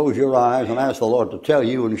and close your eyes and ask the Lord to tell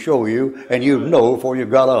you and show you, and you'd know before you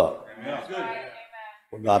got up.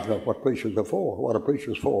 Well, that's what preachers are for. What are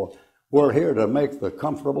preachers for? We're here to make the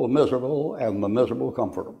comfortable miserable and the miserable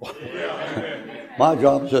comfortable. My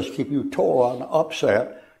job is just to keep you torn,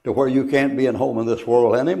 upset, to where you can't be at home in this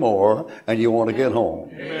world anymore, and you want to get home.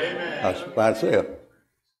 That's it.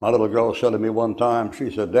 My little girl said to me one time, she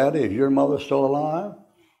said, Daddy, is your mother still alive?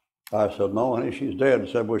 I said, no, honey, she's dead.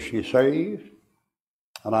 She said, was she saved?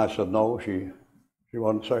 And I said, no, she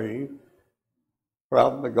wasn't saved. We're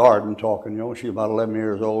out in the garden talking, she's about 11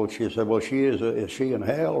 years old. She said, well, is she in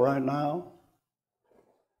hell right now?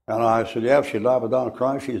 And I said, yeah, if she died without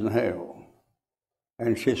Christ, she's in hell.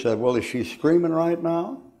 And she said, well, is she screaming right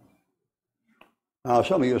now? Now,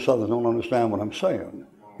 some of you Southerners don't understand what I'm saying.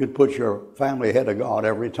 You'd put your family ahead of God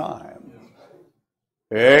every time.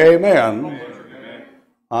 Amen.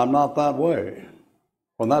 I'm not that way.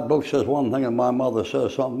 When that book says one thing and my mother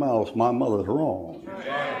says something else, my mother's wrong.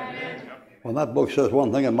 When that book says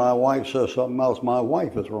one thing and my wife says something else, my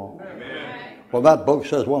wife is wrong. When that book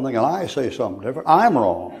says one thing and I say something different, I'm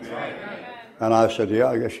wrong. And I said, yeah,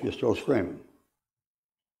 I guess she's still screaming.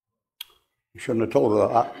 You shouldn't have told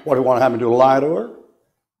her, what do you want to have me do, lie to her?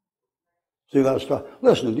 See that stuff?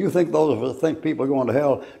 Listen, do you think those of us think people are going to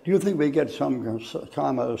hell, do you think we get some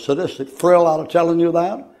kind of sadistic thrill out of telling you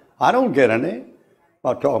that? I don't get any. I'm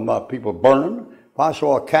not talking about people burning. If I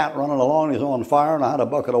saw a cat running along, he's on fire, and I had a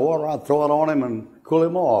bucket of water, I'd throw it on him and cool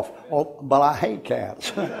him off. Oh, but I hate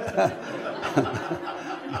cats.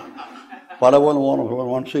 But I wouldn't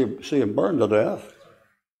want to see him burn to death.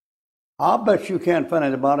 I'll bet you can't find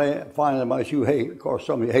anybody you hate. Of course,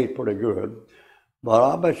 some of you hate pretty good. But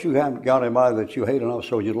I bet you haven't got anybody that you hate enough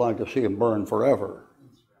so you'd like to see him burn forever.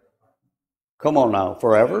 Come on now,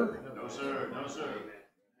 forever? No, sir. No, sir.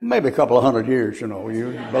 Maybe a couple of 100 years, you know.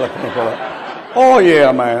 Oh,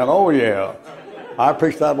 yeah, man. Oh, yeah. I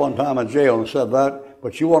preached that one time in jail and said that.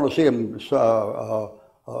 But you want to see him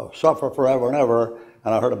suffer forever and ever.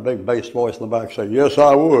 And I heard a big bass voice in the back say, yes,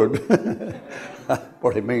 I would.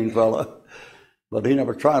 Pretty mean fella. But he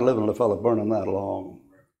never tried living with a fella burning that long.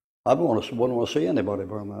 I wouldn't want to see anybody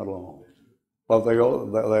burn that long. But they go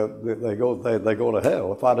to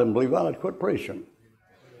hell. If I didn't believe that, I'd quit preaching.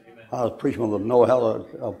 I was preaching with the No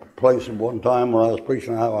Heller place at one time where I was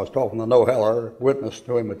preaching. I was talking to No Heller, witness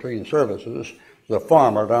to him between services. He's a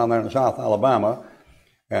farmer down there in South Alabama.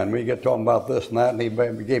 And we get talking about this and that, and he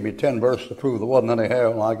gave me 10 verses to prove there wasn't any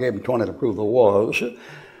hell, and I gave him 20 to prove there was.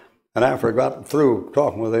 And after I got through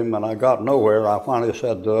talking with him and I got nowhere, I finally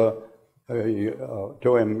said to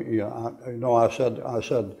him, I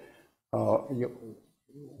said,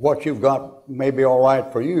 what you've got may be all right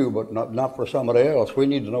for you, but not for somebody else. We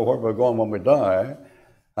need to know where we're going when we die.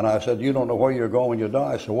 And I said, you don't know where you're going when you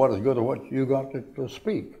die, so what is good of what you got to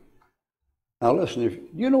speak? Now listen, if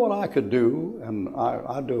you know what I could do, and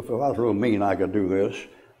I do, if I was real mean, I could do this.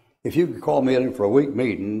 If you could call me in for a week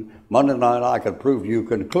meeting, Monday night I could prove to you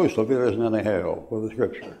conclusively there isn't any hell with the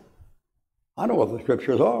Scripture. I know what the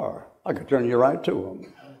Scriptures are. I could turn you right to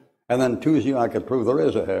them. And then Tuesday I could prove there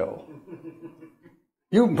is a hell.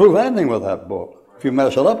 You can prove anything with that book if you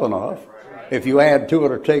mess it up enough. If you add to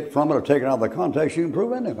it or take from it or take it out of the context, you can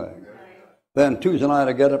prove anything. Then Tuesday night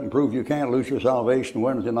I'd get up and prove you can't lose your salvation.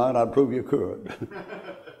 Wednesday night I'd prove you could.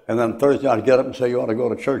 And then Thursday I'd get up and say you ought to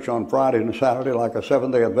go to church on Friday and Saturday like a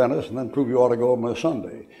Seventh-day Adventist, and then prove you ought to go on a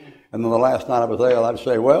Sunday. And then the last night I was there, I'd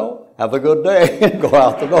say, well, have a good day, and go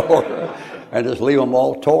out the door, and just leave them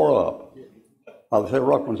all tore up. I'd say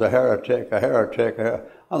Ruckman's a heretic.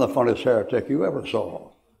 I'm the funniest heretic you ever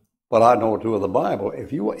saw. But I know two of the Bible.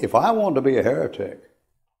 If I wanted to be a heretic,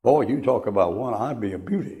 boy, you talk about one, I'd be a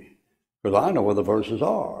beauty, because I know where the verses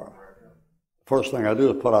are. First thing I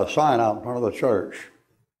do is put a sign out in front of the church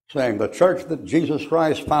saying, the church that Jesus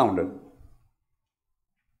Christ founded,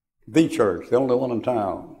 the church, the only one in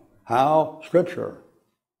town. How? Scripture.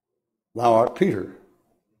 Thou art Peter.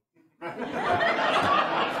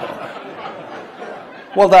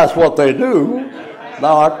 Well, that's what they do.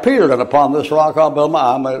 Thou art Peter, and upon this rock I'll build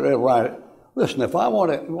my... Right. Listen, if I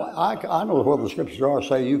want to... I know where the Scriptures are.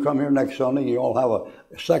 Say, you come here next Sunday, you all have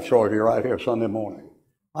a sex orgy right here Sunday morning.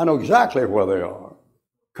 I know exactly where they are.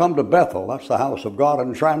 Come to Bethel, that's the house of God,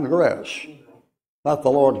 and transgress. That's the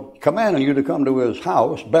Lord commanding you to come to his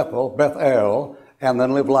house, Bethel, and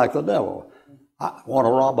then live like the devil. I want to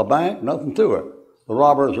rob a bank? Nothing to it. The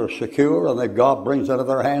robbers are secure, and that God brings into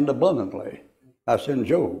their hand abundantly. That's in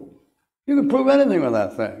Job. You can prove anything with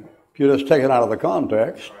that thing. If you just take it out of the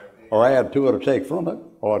context, or add to it or take from it,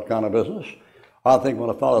 all that kind of business. I think when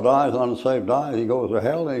a fellow dies, an unsaved dies, he goes to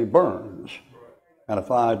hell and he burns. And if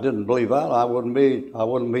I didn't believe that, I wouldn't be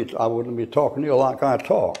talking to you like I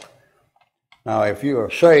talk. Now, if you are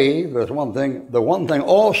saved, there's one thing. The one thing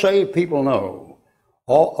all saved people know.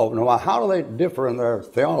 No matter how they differ in their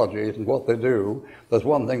theologies and what they do, there's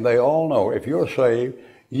one thing they all know. If you're saved,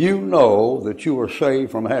 you know that you were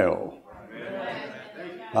saved from hell.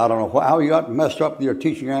 I don't know how you got messed up with your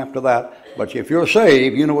teaching after that, but if you're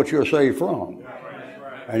saved, you know what you're saved from.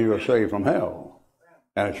 And you're saved from hell.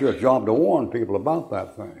 And it's your job to warn people about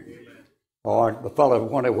that thing. Or when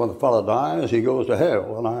the fellow dies, he goes to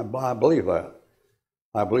hell, and I believe that.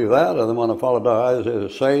 I believe that, and then when the fellow dies,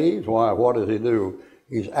 is saved, why, what does he do?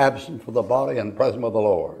 He's absent from the body and present with the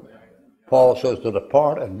Lord. Paul says to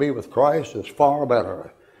depart and be with Christ is far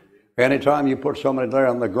better. Anytime you put somebody there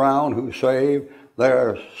on the ground who's saved,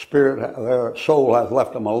 their spirit, their soul has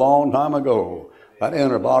left them a long time ago. That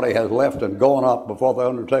inner body has left and gone up before the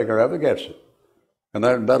undertaker ever gets it. And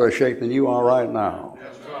they're in better shape than you are right now.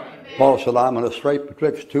 Paul said, I'm in a strait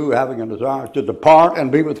betwixt two, having a desire to depart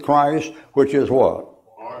and be with Christ, which is what?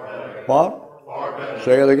 What?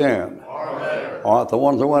 Say it again. All right, the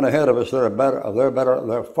ones that went ahead of us,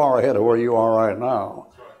 they're far ahead of where you are right now.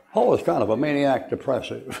 Paul is kind of a maniac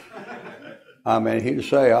depressive. I mean, he'd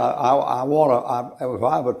say, if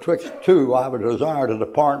I have a twixt two, I have a desire to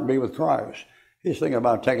depart and be with Christ. He's thinking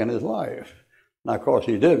about taking his life. Now, of course,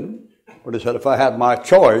 he didn't. But he said, if I had my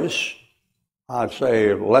choice, I'd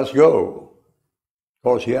say, let's go. Of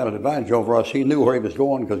course, he had an advantage over us. He knew where he was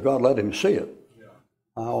going because God let him see it.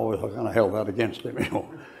 I always kind of held that against him, you know.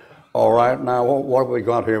 All right, now what have we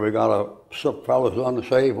got here? We got a fellow's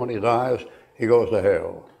unsaved. When he dies, he goes to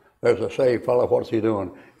hell. There's a saved fellow. What's he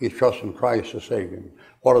doing? He's trusting Christ to save him.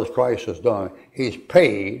 What has Christ has done? He's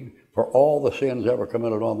paid for all the sins ever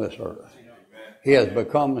committed on this earth. He has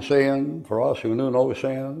become sin for us who knew no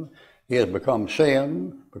sin. He has become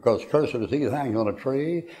sin because cursed is he that hangs on a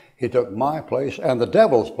tree. He took my place and the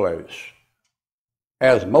devil's place.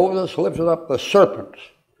 As Moses lifted up the serpent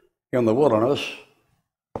in the wilderness,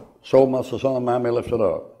 so must the Son of Man be lifted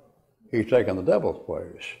up. He's taken the devil's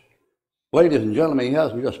place. Ladies and gentlemen, he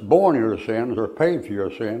hasn't just borne your sins or paid for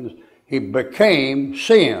your sins. He became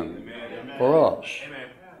sin for us.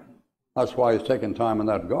 That's why he's taken time in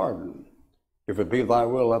that garden. If it be thy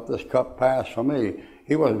will, let this cup pass from me.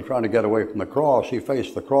 He wasn't trying to get away from the cross. He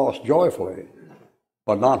faced the cross joyfully,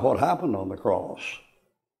 but not what happened on the cross.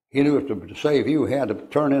 He knew to save you, he had to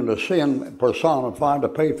turn into sin personified to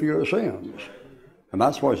pay for your sins. And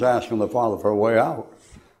that's why he's asking the Father for a way out.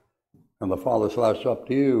 And the Father said, that's up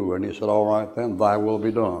to you. And he said, all right then, thy will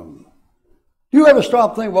be done. Do you ever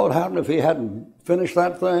stop thinking what would happen if he hadn't finished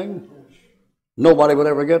that thing? Nobody would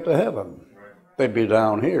ever get to heaven. They'd be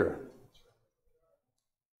down here.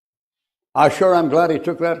 I sure am glad he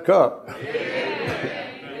took that cup.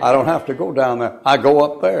 I don't have to go down there. I go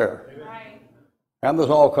up there. And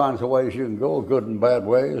there's all kinds of ways you can go, good and bad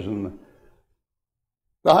ways. And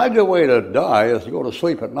the ideal way to die is to go to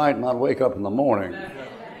sleep at night and not wake up in the morning.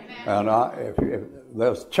 And if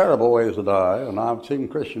there's terrible ways to die, and I've seen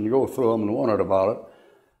Christians go through them and wondered about it.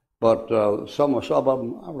 But some of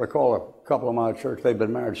them, I recall a couple of my church, they've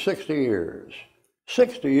been married 60 years.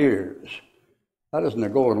 60 years. That isn't a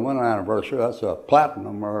golden wedding anniversary. That's a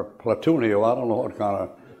platinum or a platinum. I don't know what kind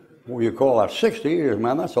of, what you call that. 60 years,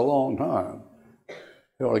 man, that's a long time.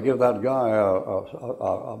 You ought to give that guy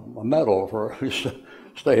a medal for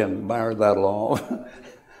staying married that long.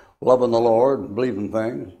 Loving the Lord, believing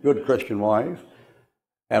things, good Christian wife.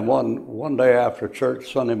 And one day after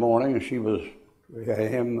church, Sunday morning,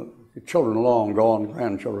 children long gone,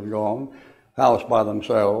 grandchildren gone, house by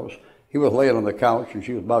themselves. He was laying on the couch, and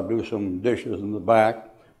she was about to do some dishes in the back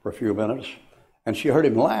for a few minutes, and she heard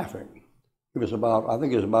him laughing. He was I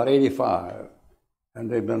think he was about 85,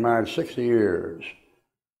 and they'd been married 60 years.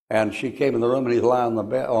 And she came in the room, and he's lying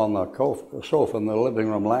on the sofa in the living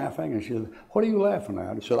room laughing. And she said, what are you laughing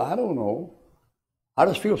at? He said, I don't know. I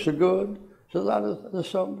just feel so good. He said, I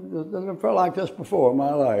never felt like this before in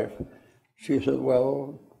my life. She said,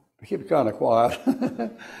 well, keep kind of quiet.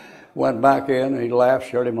 Went back in, and he laughed.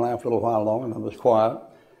 She heard him laugh a little while longer, and then was quiet.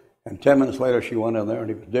 And 10 minutes later, she went in there, and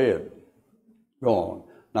he was dead. Gone.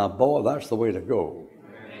 Now, boy, that's the way to go.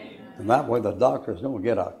 And that way the doctors don't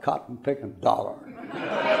get a cotton-picking dollar.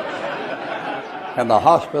 And the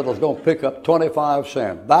hospital's going to pick up 25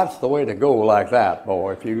 cents. That's the way to go like that,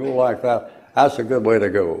 boy. If you go like that, that's a good way to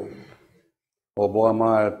go. Oh, boy,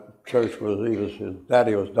 my church his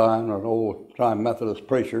daddy was dying, an old-time Methodist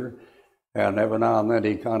preacher, and every now and then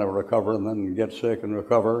he'd kind of recover and then get sick and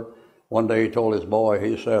recover. One day he told his boy,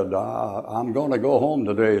 he said, I'm going to go home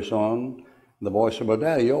today, son. And the boy said, well,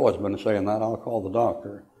 Daddy, you always been saying that. I'll call the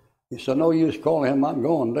doctor. He said, no use calling him. I'm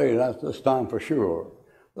going today. That's this time for sure.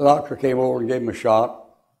 The doctor came over and gave him a shot.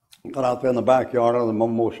 Got out there in the backyard under the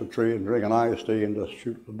mimosa tree and drinking iced tea and just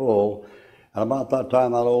shoot the bull. And about that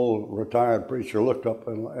time, that old retired preacher looked up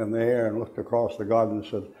in the air and looked across the garden and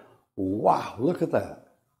said, wow, look at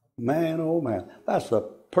that. Man, oh man, that's the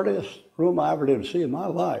prettiest room I ever did see in my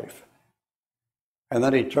life. And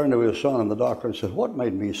then he turned to his son and the doctor and said, what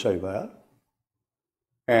made me say that?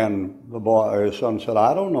 And his son said,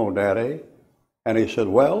 I don't know, Daddy. And he said,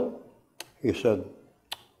 well, he said,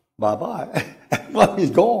 bye-bye. Well,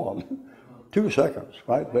 he's gone. 2 seconds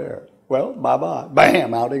right there. Well, bye-bye.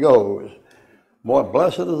 Bam, out he goes. Boy,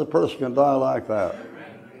 blessed is the person who can die like that.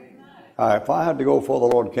 If I had to go before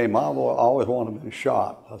the Lord came, I always wanted to be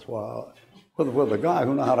shot. That's why, with a guy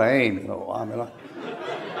who knows how to aim, you know. I mean,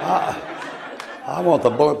 I want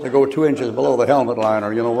the bullet to go 2 inches below the helmet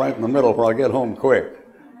liner, you know, right in the middle where I get home quick.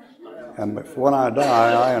 And when I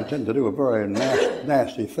die, I intend to do a very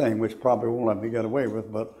nasty thing, which probably won't let me get away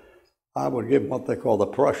with, but I would give what they call the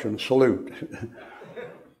Prussian salute.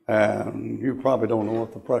 And you probably don't know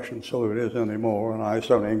what the Prussian salute is anymore, and I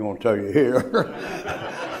certainly ain't going to tell you here.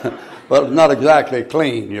 But it's not exactly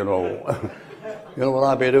clean, you know. You know what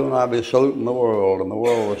I'd be doing? I'd be saluting the world, and the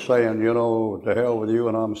world was saying, you know, to hell with you,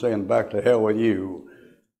 and I'm saying back to hell with you.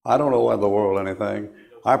 I don't owe the world anything.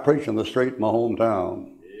 I preach in the street in my hometown.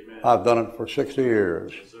 I've done it for 60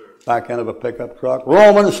 years. Back end of a pickup truck.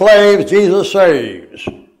 Roman slaves, Jesus saves.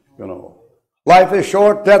 You know. Life is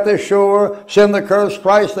short, death is sure, sin the curse,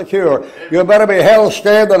 Christ the cure. You better be hell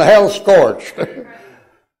scared than hell scorched.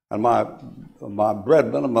 And my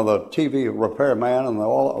brethren, the TV repairman,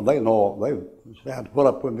 and they know, they had to put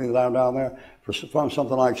up with me down there for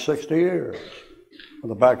something like 60 years. On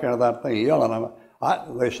the back end of that thing, yelling.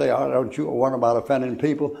 They say, don't you worry about offending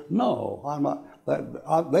people? No, I'm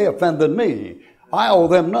not. They offended me. I owe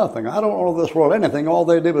them nothing. I don't owe this world anything. All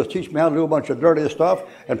they did was teach me how to do a bunch of dirty stuff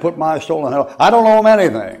and put my soul in hell. I don't owe them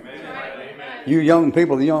anything. Amen. You young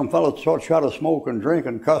people, the young fellows try to smoke and drink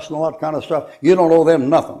and cuss and all that kind of stuff. You don't owe them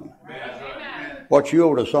nothing. Amen. What you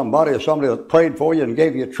owe to somebody is somebody that prayed for you and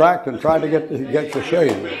gave you a tract and tried to get you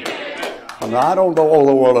saved. And I don't owe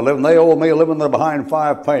the world a living. They owe me a living. They're behind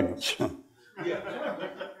 5 payments.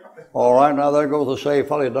 All right, now there goes the saved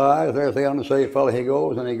fellow, he dies. There's the unsaved fellow, he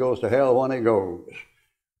goes, and he goes to hell when he goes.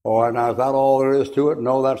 All right, now is that all there is to it?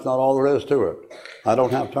 No, that's not all there is to it. I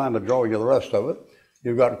don't have time to draw you the rest of it.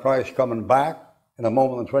 You've got Christ coming back in a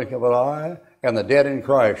moment of the twinkling of an eye, and the dead in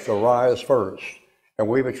Christ shall rise first. And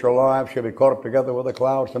we which are alive shall be caught up together with the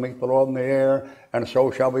clouds to meet the Lord in the air, and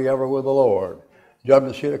so shall we ever with the Lord.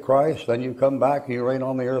 Judgment seat of Christ, then you come back and you reign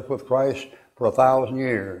on the earth with Christ for 1,000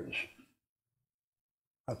 years.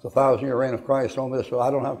 That's the 1,000-year reign of Christ on this, so I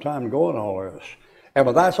don't have time to go on all this. And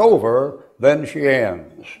when that's over, then she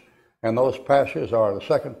ends. And those passages are the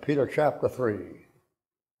 2 Peter chapter 3.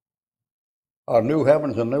 A new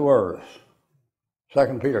heavens and new earth.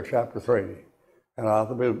 2 Peter chapter 3. And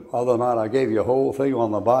other than that, I gave you a whole thing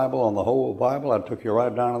on the Bible, on the whole Bible. I took you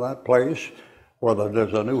right down to that place where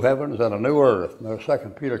there's a new heavens and a new earth. And there's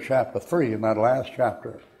 2 Peter chapter 3 in that last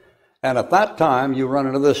chapter. And at that time, you run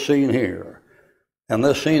into this scene here. And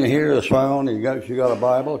this scene here is found, if you got a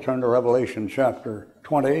Bible, turn to Revelation chapter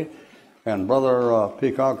 20. And Brother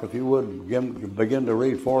Peacock, if you would begin to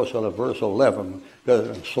read for us out of verse 11,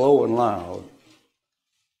 slow and loud.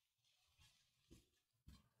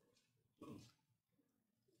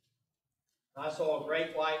 I saw a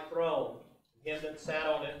great white throne, him that sat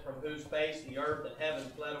on it, from whose face the earth and heaven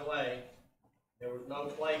fled away. There was no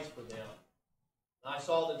place for them. And I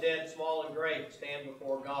saw the dead, small and great, stand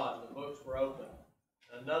before God, and the books were opened.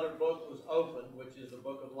 Another book was opened, which is the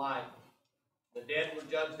book of life. The dead were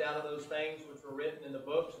judged out of those things which were written in the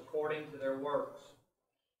books according to their works.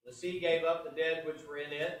 The sea gave up the dead which were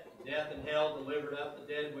in it. Death and hell delivered up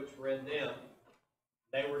the dead which were in them.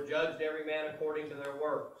 They were judged every man according to their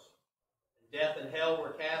works. And death and hell were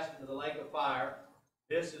cast into the lake of fire.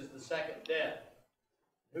 This is the second death.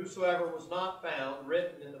 Whosoever was not found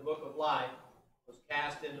written in the book of life was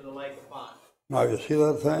cast into the lake of fire. Now you see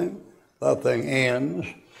that thing? That thing ends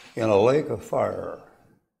in a lake of fire.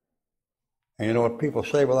 And you know what people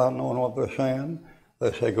say without knowing what they're saying?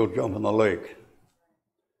 They say, go jump in the lake.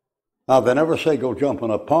 Now, they never say go jump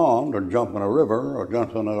in a pond or jump in a river or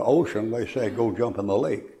jump in an ocean. They say go jump in the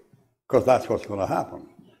lake, because that's what's going to happen.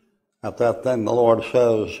 At that then the Lord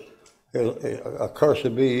says,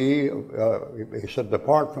 accursed be ye. He said,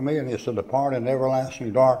 depart from me. And he said, depart in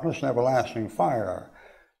everlasting darkness and everlasting fire.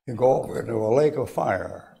 You go over into a lake of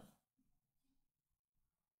fire.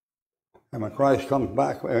 And when Christ comes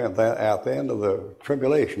back at the end of the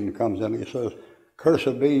tribulation, he comes in, he says,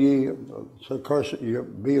 cursed be ye, so cursed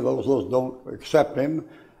be those don't accept him.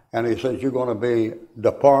 And he says, you're going to be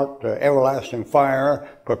depart to everlasting fire,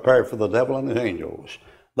 prepared for the devil and his angels.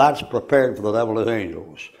 That's prepared for the devil and his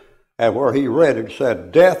angels. And where he read it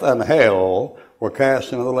said, death and hell were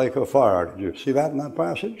cast into the lake of fire. Did you see that in that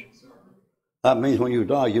passage? That means when you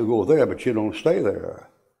die, you go there, but you don't stay there.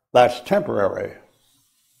 That's temporary.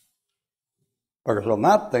 Because when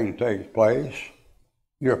that thing takes place,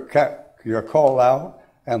 you're called out,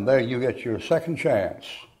 and there you get your second chance.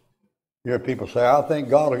 You hear people say, I think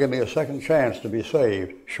God will give me a second chance to be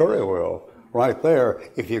saved. Sure he will. Right there,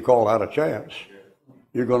 if you call out a chance.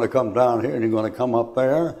 You're going to come down here, and you're going to come up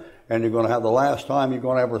there, and you're going to have the last time you're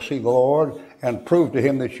going to ever see the Lord and prove to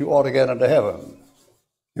him that you ought to get into heaven.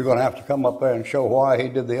 You're going to have to come up there and show why he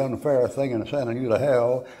did the unfair thing in sending you to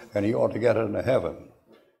hell, and you ought to get into heaven.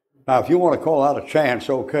 Now, if you want to call out a chance,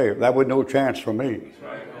 okay, that would no chance for me.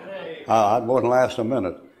 I wouldn't last a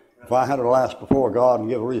minute. If I had to last before God and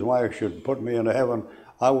give a reason why he should put me into heaven,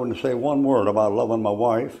 I wouldn't say one word about loving my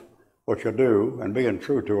wife, which I do, and being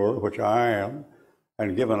true to her, which I am,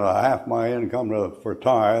 and giving her half my income for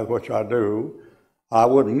tithe, which I do. I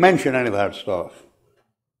wouldn't mention any of that stuff.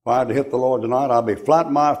 If I had to hit the Lord tonight, I'd be flat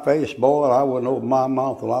in my face, boy, and I wouldn't open my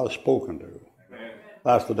mouth till I was spoken to. Amen.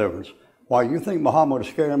 That's the difference. Why, you think Muhammad would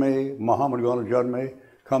scare me? Muhammad going to judge me?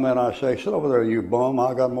 Come in, I say, sit over there, you bum.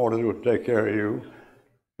 I got more to do to take care of you.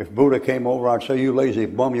 If Buddha came over, I'd say, you lazy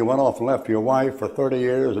bum, you went off and left your wife for 30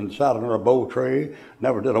 years and sat under a bow tree,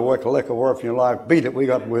 never did a lick of work in your life. Beat it, we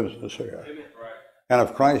got business here. And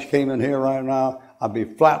if Christ came in here right now, I'd be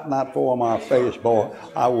flattening that for my face, boy.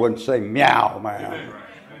 I wouldn't say, meow, man.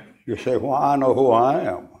 You say, well, I know who I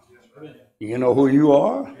am. You know who you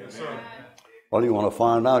are? Well, you want to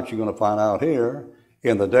find out, you're going to find out here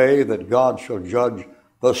in the day that God shall judge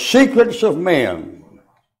the secrets of men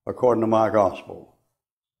according to my gospel.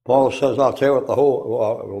 Paul says, I'll tell you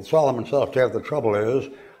what Solomon says, I'll tell you what the trouble is.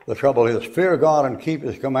 The trouble is, fear God and keep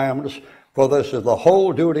his commandments, for this is the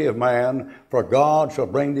whole duty of man, for God shall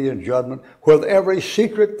bring thee in judgment with every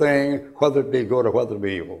secret thing, whether it be good or whether it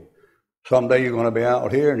be evil. Someday you're going to be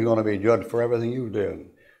out here and you're going to be judged for everything you did.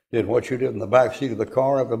 Did what you did in the back seat of the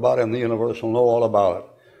car, everybody in the universe will know all about it.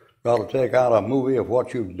 God will take out a movie of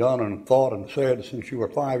what you've done and thought and said since you were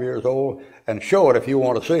 5 years old and show it if you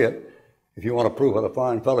want to see it. If you want to prove what a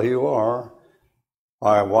fine fellow you are,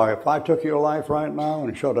 why, if I took your life right now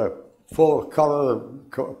and showed a full color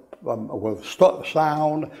with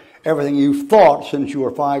sound, everything you thought since you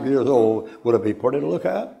were 5 years old, would it be pretty to look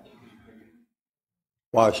at?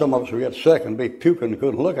 Why, some of us would get sick and be puking and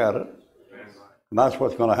couldn't look at it. And that's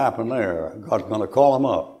what's going to happen there. God's going to call them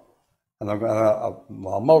up. And a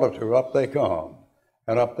multitude, up they come.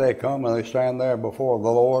 And up they come and they stand there before the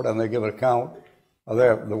Lord and they give an account of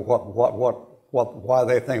why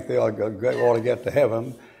they think they ought to get to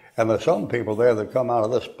heaven. And there's some people there that come out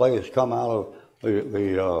of this place, come out of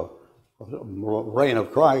the reign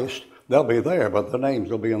of Christ. They'll be there, but their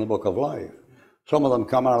names will be in the book of life. Some of them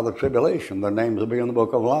come out of the tribulation. Their names will be in the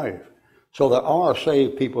book of life. So there are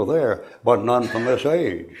saved people there, but none from this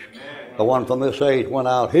age. The one from this age went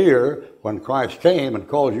out here when Christ came and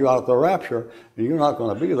called you out of the rapture, and you're not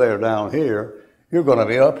going to be there down here. You're going to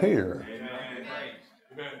be up here.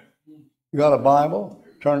 You got a Bible?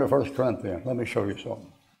 Turn to 1 Corinthians. Let me show you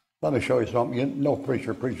something. No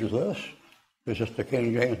preacher preaches this. It's just the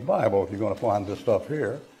King James Bible if you're going to find this stuff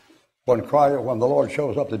here. When the Lord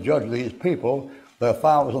shows up to judge these people, there are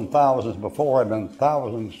thousands before him and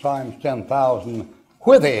thousands times 10,000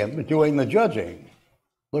 with him doing the judging.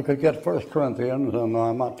 Look at 1 Corinthians, and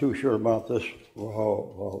I'm not too sure about this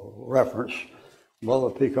reference. Brother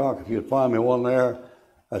Peacock, if you'd find me one there,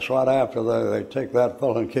 that's right after they take that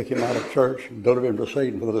fellow and kick him out of church and deliver him to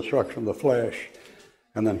Satan for the destruction of the flesh.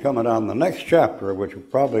 And then coming down the next chapter, which will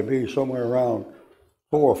probably be somewhere around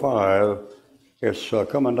 4 or 5, it's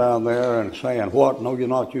coming down there and saying, what? Know you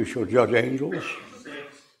not you shall judge angels?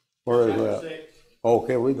 Where is that? 6.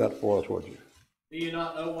 Okay, read that for us, would you? Do you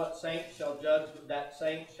not know what saint shall judge? That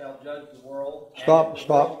saint shall judge the world.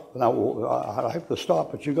 Stop. Now, I have to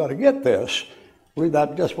stop, but you got to get this. Read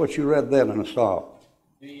that, just what you read then, and stop.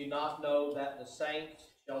 Do you not know that the saints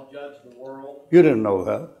shall judge the world? You didn't know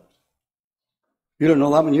that. You didn't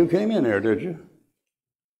know that when you came in here, did you?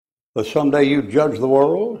 That someday you'd judge the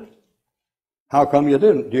world? How come you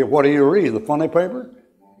didn't? What do you read, the funny paper?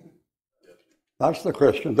 That's the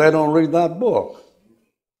Christian. They don't read that book.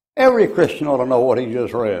 Every Christian ought to know what he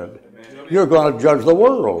just read. You're going to judge the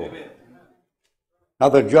world. Now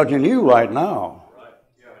they're judging you right now.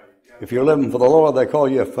 If you're living for the Lord, they call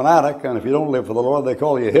you a fanatic, and if you don't live for the Lord, they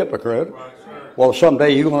call you a hypocrite. Well,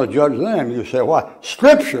 someday you're going to judge them. You say, why?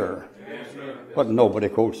 Scripture. But nobody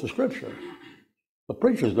quotes the Scripture. The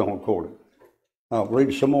preachers don't quote it. Now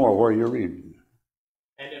read some more where you're reading.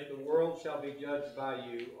 And if the world shall be judged by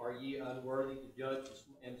you, are ye unworthy to judge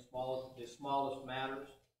in the smallest matters?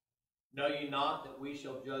 Know ye not that we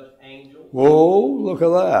shall judge angels? Whoa, look at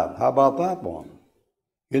that. How about that one?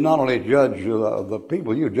 You not only judge the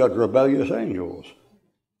people, you judge rebellious angels.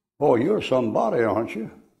 Boy, you're somebody, aren't you?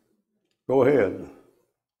 Go ahead.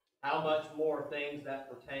 How much more things that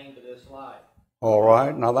pertain to this life? All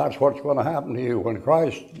right, now that's what's going to happen to you. When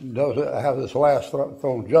Christ does have this last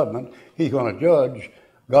throne judgment, he's going to judge.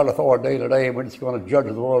 God hath ordained a day when he's going to judge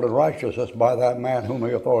the world in righteousness by that man whom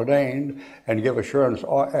he hath ordained and give assurance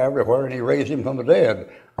everywhere, and he raised him from the dead.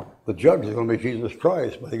 The judge is going to be Jesus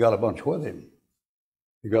Christ, but he got a bunch with him.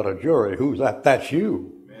 You got a jury. Who's that? That's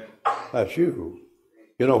you. That's you.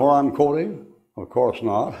 You know where I'm quoting? Of course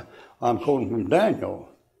not. I'm quoting from Daniel,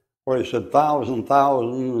 where he said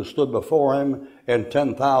thousands stood before him, and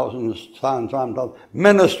 10,000 times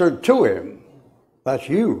ministered to him. That's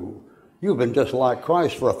you. You've been just like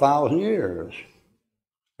Christ for 1,000 years.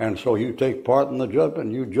 And so you take part in the judgment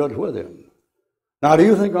and you judge with him. Now, do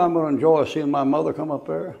you think I'm going to enjoy seeing my mother come up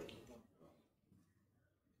there?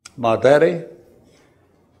 My daddy?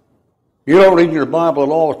 You don't read your Bible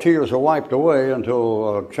and all tears are wiped away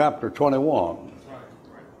until chapter 21,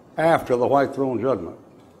 after the white throne judgment.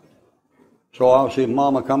 So I'll see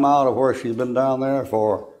Mama come out of where she's been down there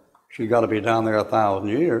for, she's got to be down there 1,000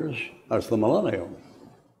 years. That's the millennium.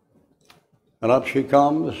 And up she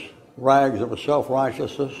comes, rags of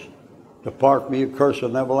self-righteousness, depart me, you cursed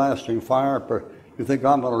with everlasting fire. You think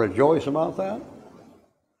I'm going to rejoice about that?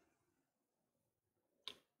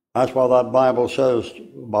 That's why that Bible says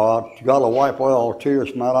about you got to wipe away all tears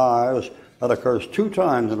from my eyes. That occurs 2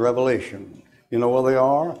 times in Revelation. You know where they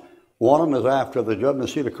are? One of them is after the judgment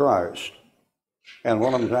seat of Christ, and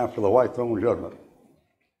one of them is after the white throne judgment.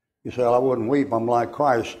 You say, I wouldn't weep, I'm like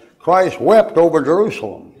Christ. Christ wept over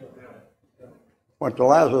Jerusalem. Went to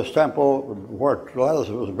Lazarus' temple, where Lazarus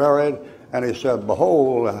was buried, and he said,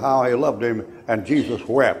 behold how he loved him, and Jesus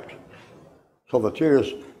wept. So the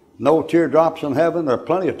tears, no teardrops in heaven. There are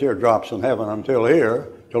plenty of teardrops in heaven until here,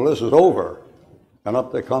 till this is over. And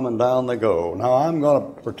up they come and down they go. Now I'm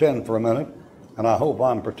going to pretend for a minute, and I hope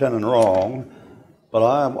I'm pretending wrong, but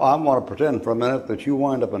I'm going to pretend for a minute that you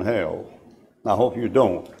wind up in hell. I hope you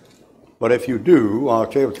don't. But if you do, I'll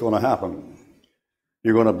tell you what's going to happen.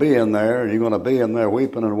 You're going to be in there, and you're going to be in there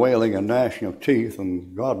weeping and wailing and gnashing of teeth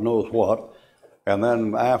and God knows what. And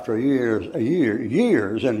then after years and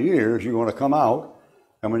years, you're going to come out.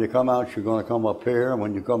 And when you come out, you're going to come up here. And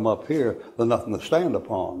when you come up here, there's nothing to stand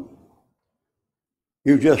upon.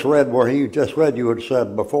 You just read where he just read, you had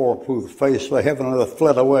said before, whose face the heaven and earth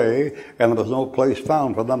fled away, and there was no place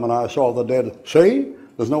found for them, and I saw the dead. See?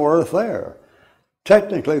 There's no earth there.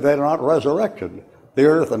 Technically, they're not resurrected. The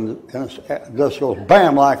earth and it just goes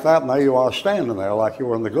bam like that, and there you are standing there like you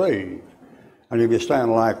were in the grave. And if you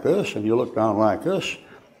stand like this, and you look down like this,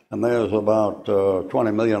 and there's about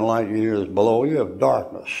 20 million light years below you of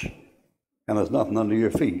darkness, and there's nothing under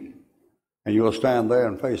your feet. And you'll stand there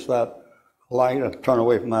and face that light and turn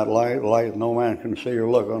away from that light no man can see or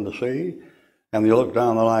look on to see. And you look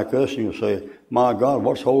down there like this, and you say, my God,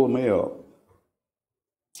 what's holding me up?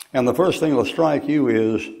 And the first thing that'll strike you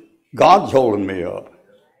is, God's holding me up,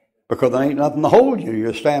 because there ain't nothing to hold you.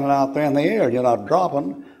 You're standing out there in the air. You're not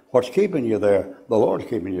dropping. What's keeping you there? The Lord's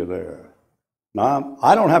keeping you there. Now,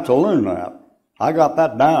 I don't have to learn that. I got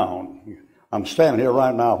that down. I'm standing here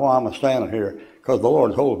right now. Why am I standing here? Because the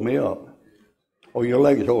Lord's holding me up. Oh, your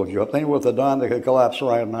legs hold you up. They ain't worth a dime. They could collapse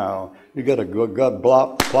right now. You get a good gut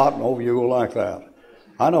plotting over you like that.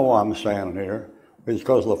 I know why I'm standing here. It's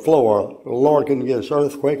because of the floor. The Lord can get this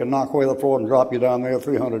earthquake and knock away the floor and drop you down there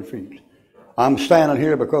 300 feet. I'm standing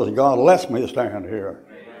here because God lets me stand here.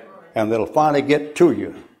 And it'll finally get to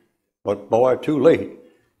you. But boy, too late.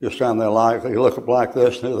 You stand there like, you look up like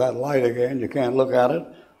this, and there's that light again. You can't look at it.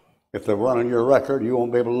 If they're running your record, you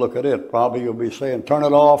won't be able to look at it. Probably you'll be saying, turn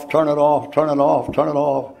it off, turn it off, turn it off, turn it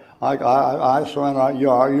off. I surrender.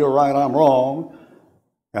 You're right, I'm wrong.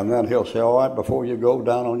 And then he'll say, all right, before you go,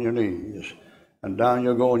 down on your knees. And down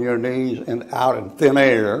you'll go on your knees and out in thin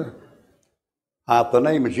air. At the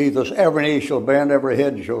name of Jesus, every knee shall bend, every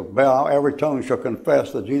head shall bow, every tongue shall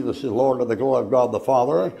confess that Jesus is Lord to the glory of God the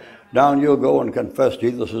Father. Down you'll go and confess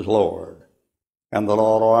Jesus is Lord. And the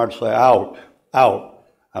Lord will say, out, out.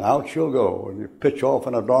 And out you'll go. And you pitch off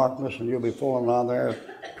in the darkness, and you'll be falling down there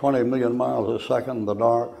 20 million miles a second in the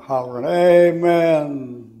dark, hollering,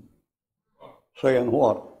 amen. Saying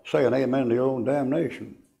what? Saying amen to your own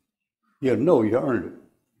damnation. You know you earned it.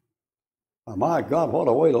 Oh, my God, what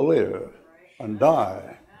a way to live and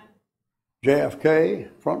die. JFK,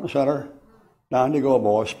 front and center. Down you go,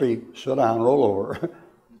 boy, speak, sit down, roll over.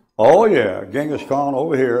 Oh, yeah, Genghis Khan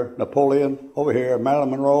over here, Napoleon over here,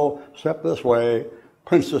 Marilyn Monroe, step this way,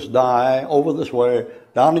 Princess Di over this way,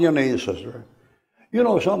 down on your knees, sister. You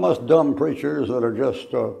know, some of us dumb preachers that are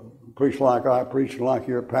just preach like I preach and like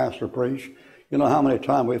your pastor preach. You know how many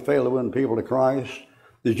times we fail to win people to Christ?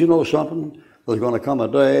 Did you know something? There's going to come a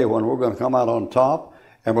day when we're going to come out on top,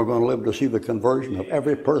 and we're going to live to see the conversion of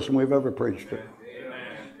every person we've ever preached to.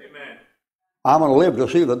 Amen. I'm going to live to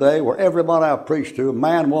see the day where everybody I've preached to,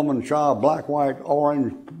 man, woman, child, black, white,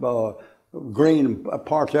 orange, green,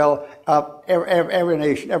 partel, every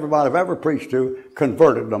nation, everybody I've ever preached to,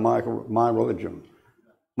 converted to my religion.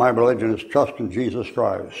 My religion is trust in Jesus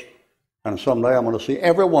Christ. And someday I'm going to see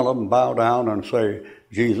every one of them bow down and say,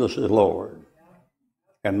 Jesus is Lord.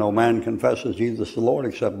 And no man confesses Jesus is Lord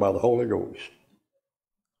except by the Holy Ghost.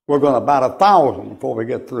 We're going to about 1,000 before we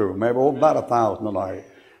get through. Maybe we'll about 1,000 tonight.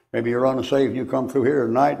 Maybe you're unsaved and you come through here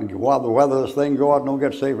tonight, and while the weather this thing go out and don't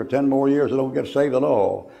get saved for 10 more years, or don't get saved at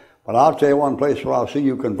all. But I'll tell you one place where I'll see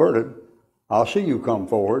you converted. I'll see you come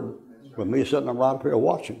forward with me sitting right up here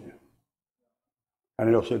watching you. And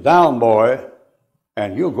he'll say, down, boy,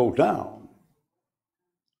 and you'll go down.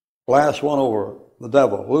 Last one over, the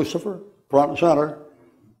devil, Lucifer, front and center.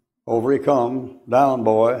 Over he comes, down,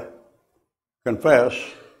 boy. confess.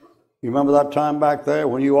 You remember that time back there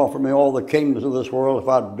when you offered me all the kingdoms of this world if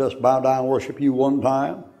I'd just bow down and worship you one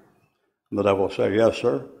time? And the devil will say, yes,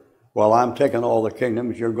 sir. Well, I'm taking all the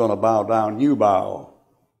kingdoms. You're going to bow down. You bow.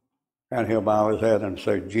 And he'll bow his head and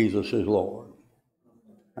say, Jesus is Lord.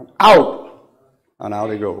 And out. And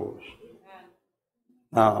out he goes.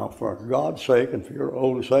 Now, for God's sake and for your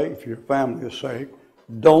own sake, for your family's sake,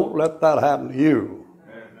 don't let that happen to you.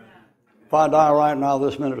 If I die right now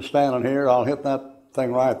this minute standing here, I'll hit that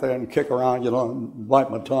thing right there and kick around, and bite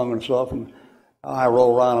my tongue and stuff, and I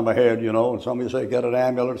roll around in my head, and somebody say, get an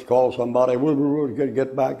ambulance, call somebody,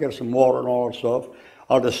 get back, get some water and all that stuff.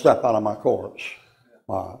 I'll just step out of my corpse.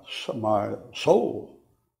 My soul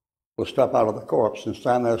will step out of the corpse and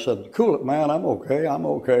stand there and say, cool it, man, I'm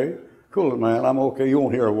okay. Cool it, man, I'm okay. You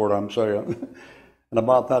won't hear a word I'm saying. And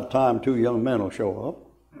about that time, 2 young men will show up,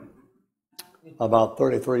 about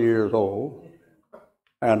 33 years old,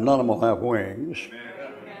 and none of them will have wings,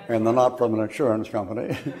 and they're not from an insurance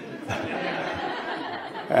company.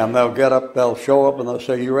 And they'll get up, they'll show up, and they'll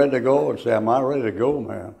say, you ready to go? And say, am I ready to go,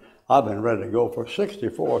 man? I've been ready to go for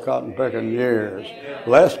 64 cotton-picking years.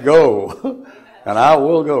 Let's go. And I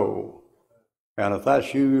will go. And if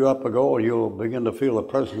that's you up to go, you'll begin to feel the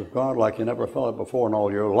presence of God like you never felt it before in all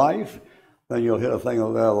your life. Then you'll hit a thing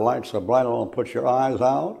over there, the lights are bright on, put your eyes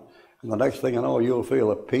out. And the next thing you know, you'll feel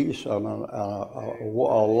a peace and a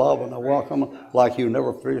love and a welcome like you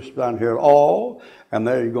never faced down here at all. And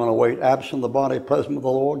there you're going to wait absent the body, present with the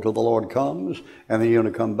Lord, till the Lord comes. And then you're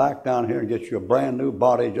going to come back down here and get you a brand new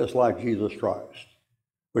body just like Jesus Christ.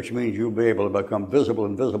 Which means you'll be able to become visible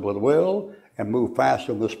and visible at will and move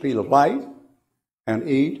faster with the speed of light and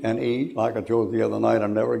eat, like I told you the other night,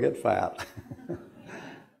 and never get fat.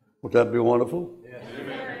 Would that be wonderful?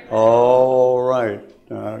 Yes. All right.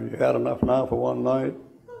 You had enough now for one night?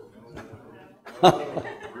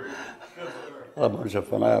 A bunch of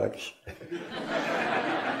fanatics.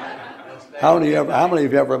 How many of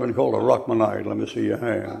you have ever been called a Ruckmanite? Let me see your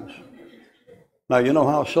hands. Now, you know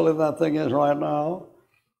how silly that thing is right now?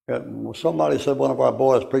 Somebody said one of our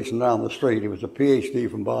boys preaching down the street, he was a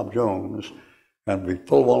PhD from Bob Jones, and we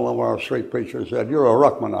told one of our street preachers, said, you're a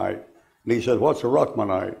Ruckmanite. And he said, what's a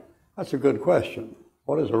Ruckmanite? That's a good question.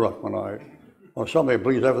 What is a Ruckmanite? Well, somebody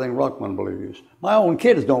believes everything Ruckman believes. My own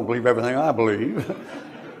kids don't believe everything I believe.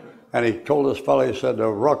 And he told this fellow, he said,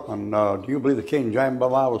 Ruckman, do you believe the King James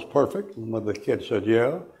Bible was perfect? And the kid said,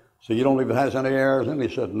 yeah. So you don't believe it has any errors in it?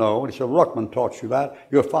 He said, no. And he said, Ruckman taught you that.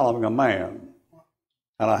 You're following a man.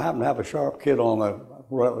 And I happened to have a sharp kid on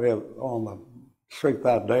the street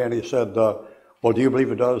that day, and he said, well, do you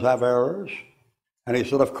believe it does have errors? And he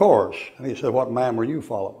said, of course. And he said, what man were you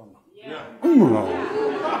following? Yeah.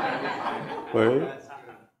 See?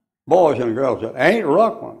 Boys and girls, it ain't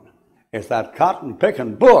Ruckman. It's that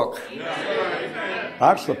cotton-picking book.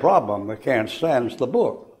 That's the problem. They can't stand the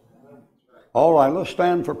book. All right, let's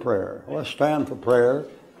stand for prayer. Let's stand for prayer.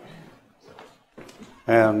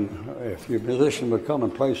 And if your musician would come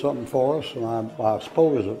and play something for us, and I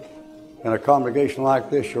suppose that in a congregation like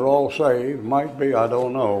this, you're all saved. Might be, I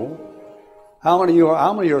don't know. How many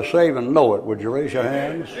of you are saved and know it? Would you raise your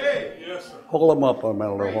hands? Yes, sir. Hold them up a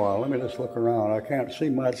minute or a while. Let me just look around. I can't see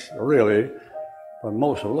much, really, but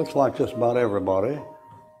most of it looks like just about everybody.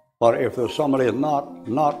 But if there's somebody that's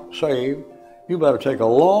not saved, you better take a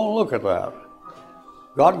long look at that.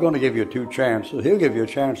 God's going to give you 2 chances. He'll give you a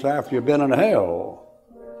chance after you've been in hell.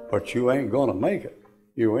 But you ain't going to make it.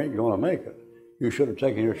 You ain't going to make it. You should have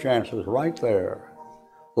taken your chances right there.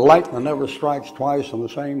 Lightning never strikes twice in the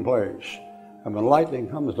same place. And when lightning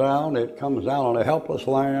comes down, it comes down on a helpless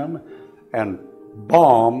lamb, and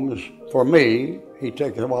bombs, for me, he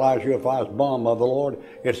takes, well, if I was bombed by the Lord,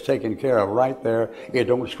 it's taken care of right there. It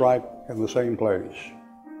don't strike in the same place.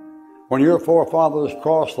 When your forefathers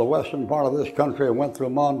crossed the western part of this country and went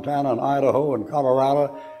through Montana and Idaho and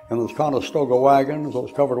Colorado in those Conestoga wagons,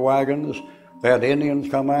 those covered wagons, they had Indians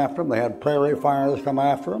come after them. They had prairie fires come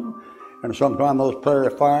after them. And sometimes those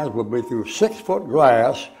prairie fires would be through 6-foot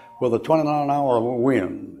grass with a 29-hour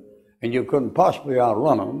wind. And you couldn't possibly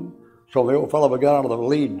outrun them. So the old fellow would get out of the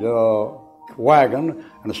lead wagon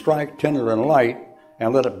and strike tinder and light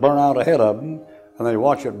and let it burn out ahead of them. And they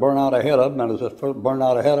watch it burn out ahead of them. And as it burned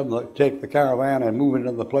out ahead of them, they'd take the caravan and move it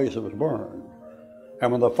into the place it was burned.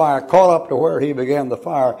 And when the fire caught up to where he began the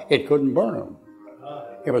fire, it couldn't burn him.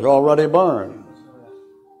 It was already burned.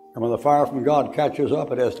 And when the fire from God catches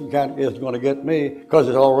up, it isn't going to get me because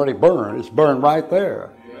it's already burned. It's burned right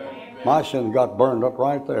there. My sin got burned up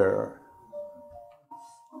right there.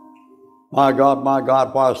 My God,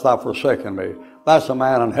 why hast thou forsaken me? That's a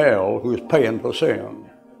man in hell who's paying for sin.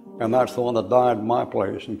 And that's the one that died in my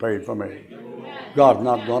place and paid for me. God's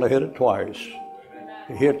not going to hit it twice.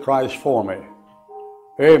 He hit Christ for me.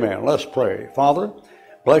 Amen. Let's pray. Father,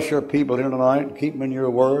 bless your people here tonight and keep them in your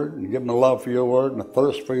word and give them a love for your word and a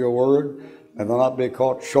thirst for your word, and they'll not be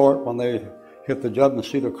caught short when they hit the judgment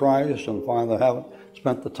seat of Christ and find they haven't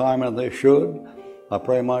spent the time that they should. I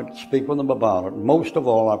pray you might speak with them about it. Most of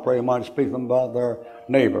all, I pray you might speak to them about their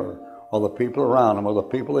neighbor or the people around them or the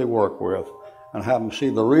people they work with, and have them see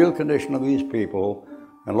the real condition of these people.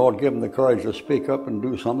 And Lord, give them the courage to speak up and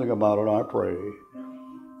do something about it, I pray.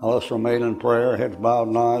 Now let's remain in prayer, heads bowed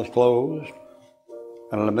and eyes closed.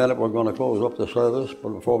 And in a minute we're going to close up the service. But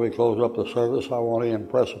before we close up the service, I want to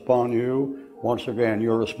impress upon you, once again,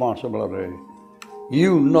 your responsibility.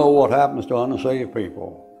 You know what happens to unsaved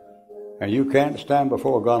people. And you can't stand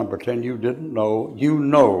before God and pretend you didn't know. You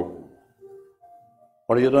know.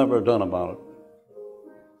 What have you ever done about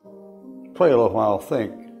it? Pray a little while,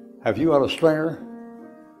 think. Have you got a stringer?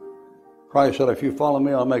 Christ said, if you follow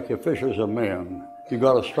me, I'll make you fishers of men. You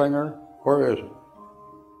got a stringer? Where is it?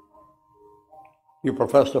 You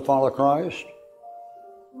profess to follow Christ?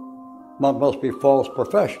 That must be false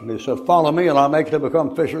profession. He said, follow me and I'll make you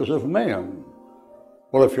become fishers of men.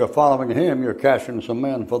 Well, if you're following him, you're catching some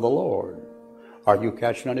men for the Lord. Are you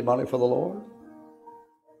catching anybody for the Lord?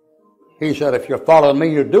 He said, if you're following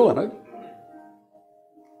me, you're doing it.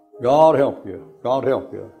 God help you. God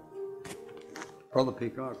help you. Brother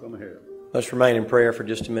Peacock, come ahead. Let's remain in prayer for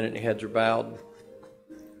just a minute. Your heads are bowed.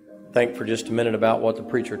 Think for just a minute about what the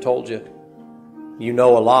preacher told you. You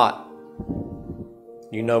know a lot.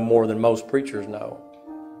 You know more than most preachers know.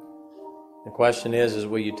 The question is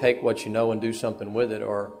will you take what you know and do something with it,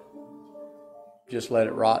 or just let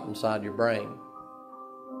it rot inside your brain?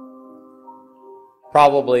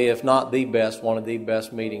 Probably, if not the best, one of the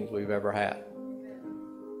best meetings we've ever had.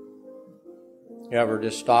 You ever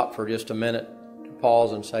just stop for just a minute to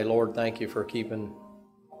pause and say, Lord, thank you for keeping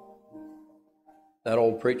that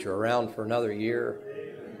old preacher around for another year.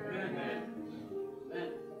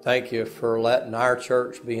 Thank you for letting our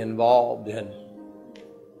church be involved in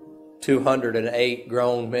 208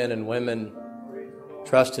 grown men and women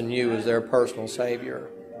trusting you as their personal Savior.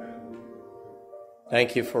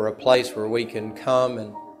 Thank you for a place where we can come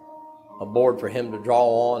and a board for him to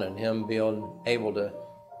draw on and him being able to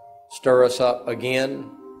stir us up again.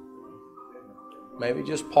 Maybe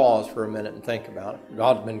just pause for a minute and think about it.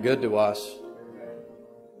 God's been good to us.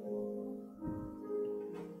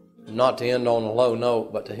 Not to end on a low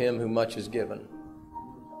note, but to him who much is given,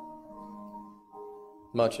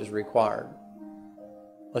 much is required.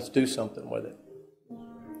 Let's do something with it.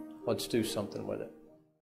 Let's do something with it.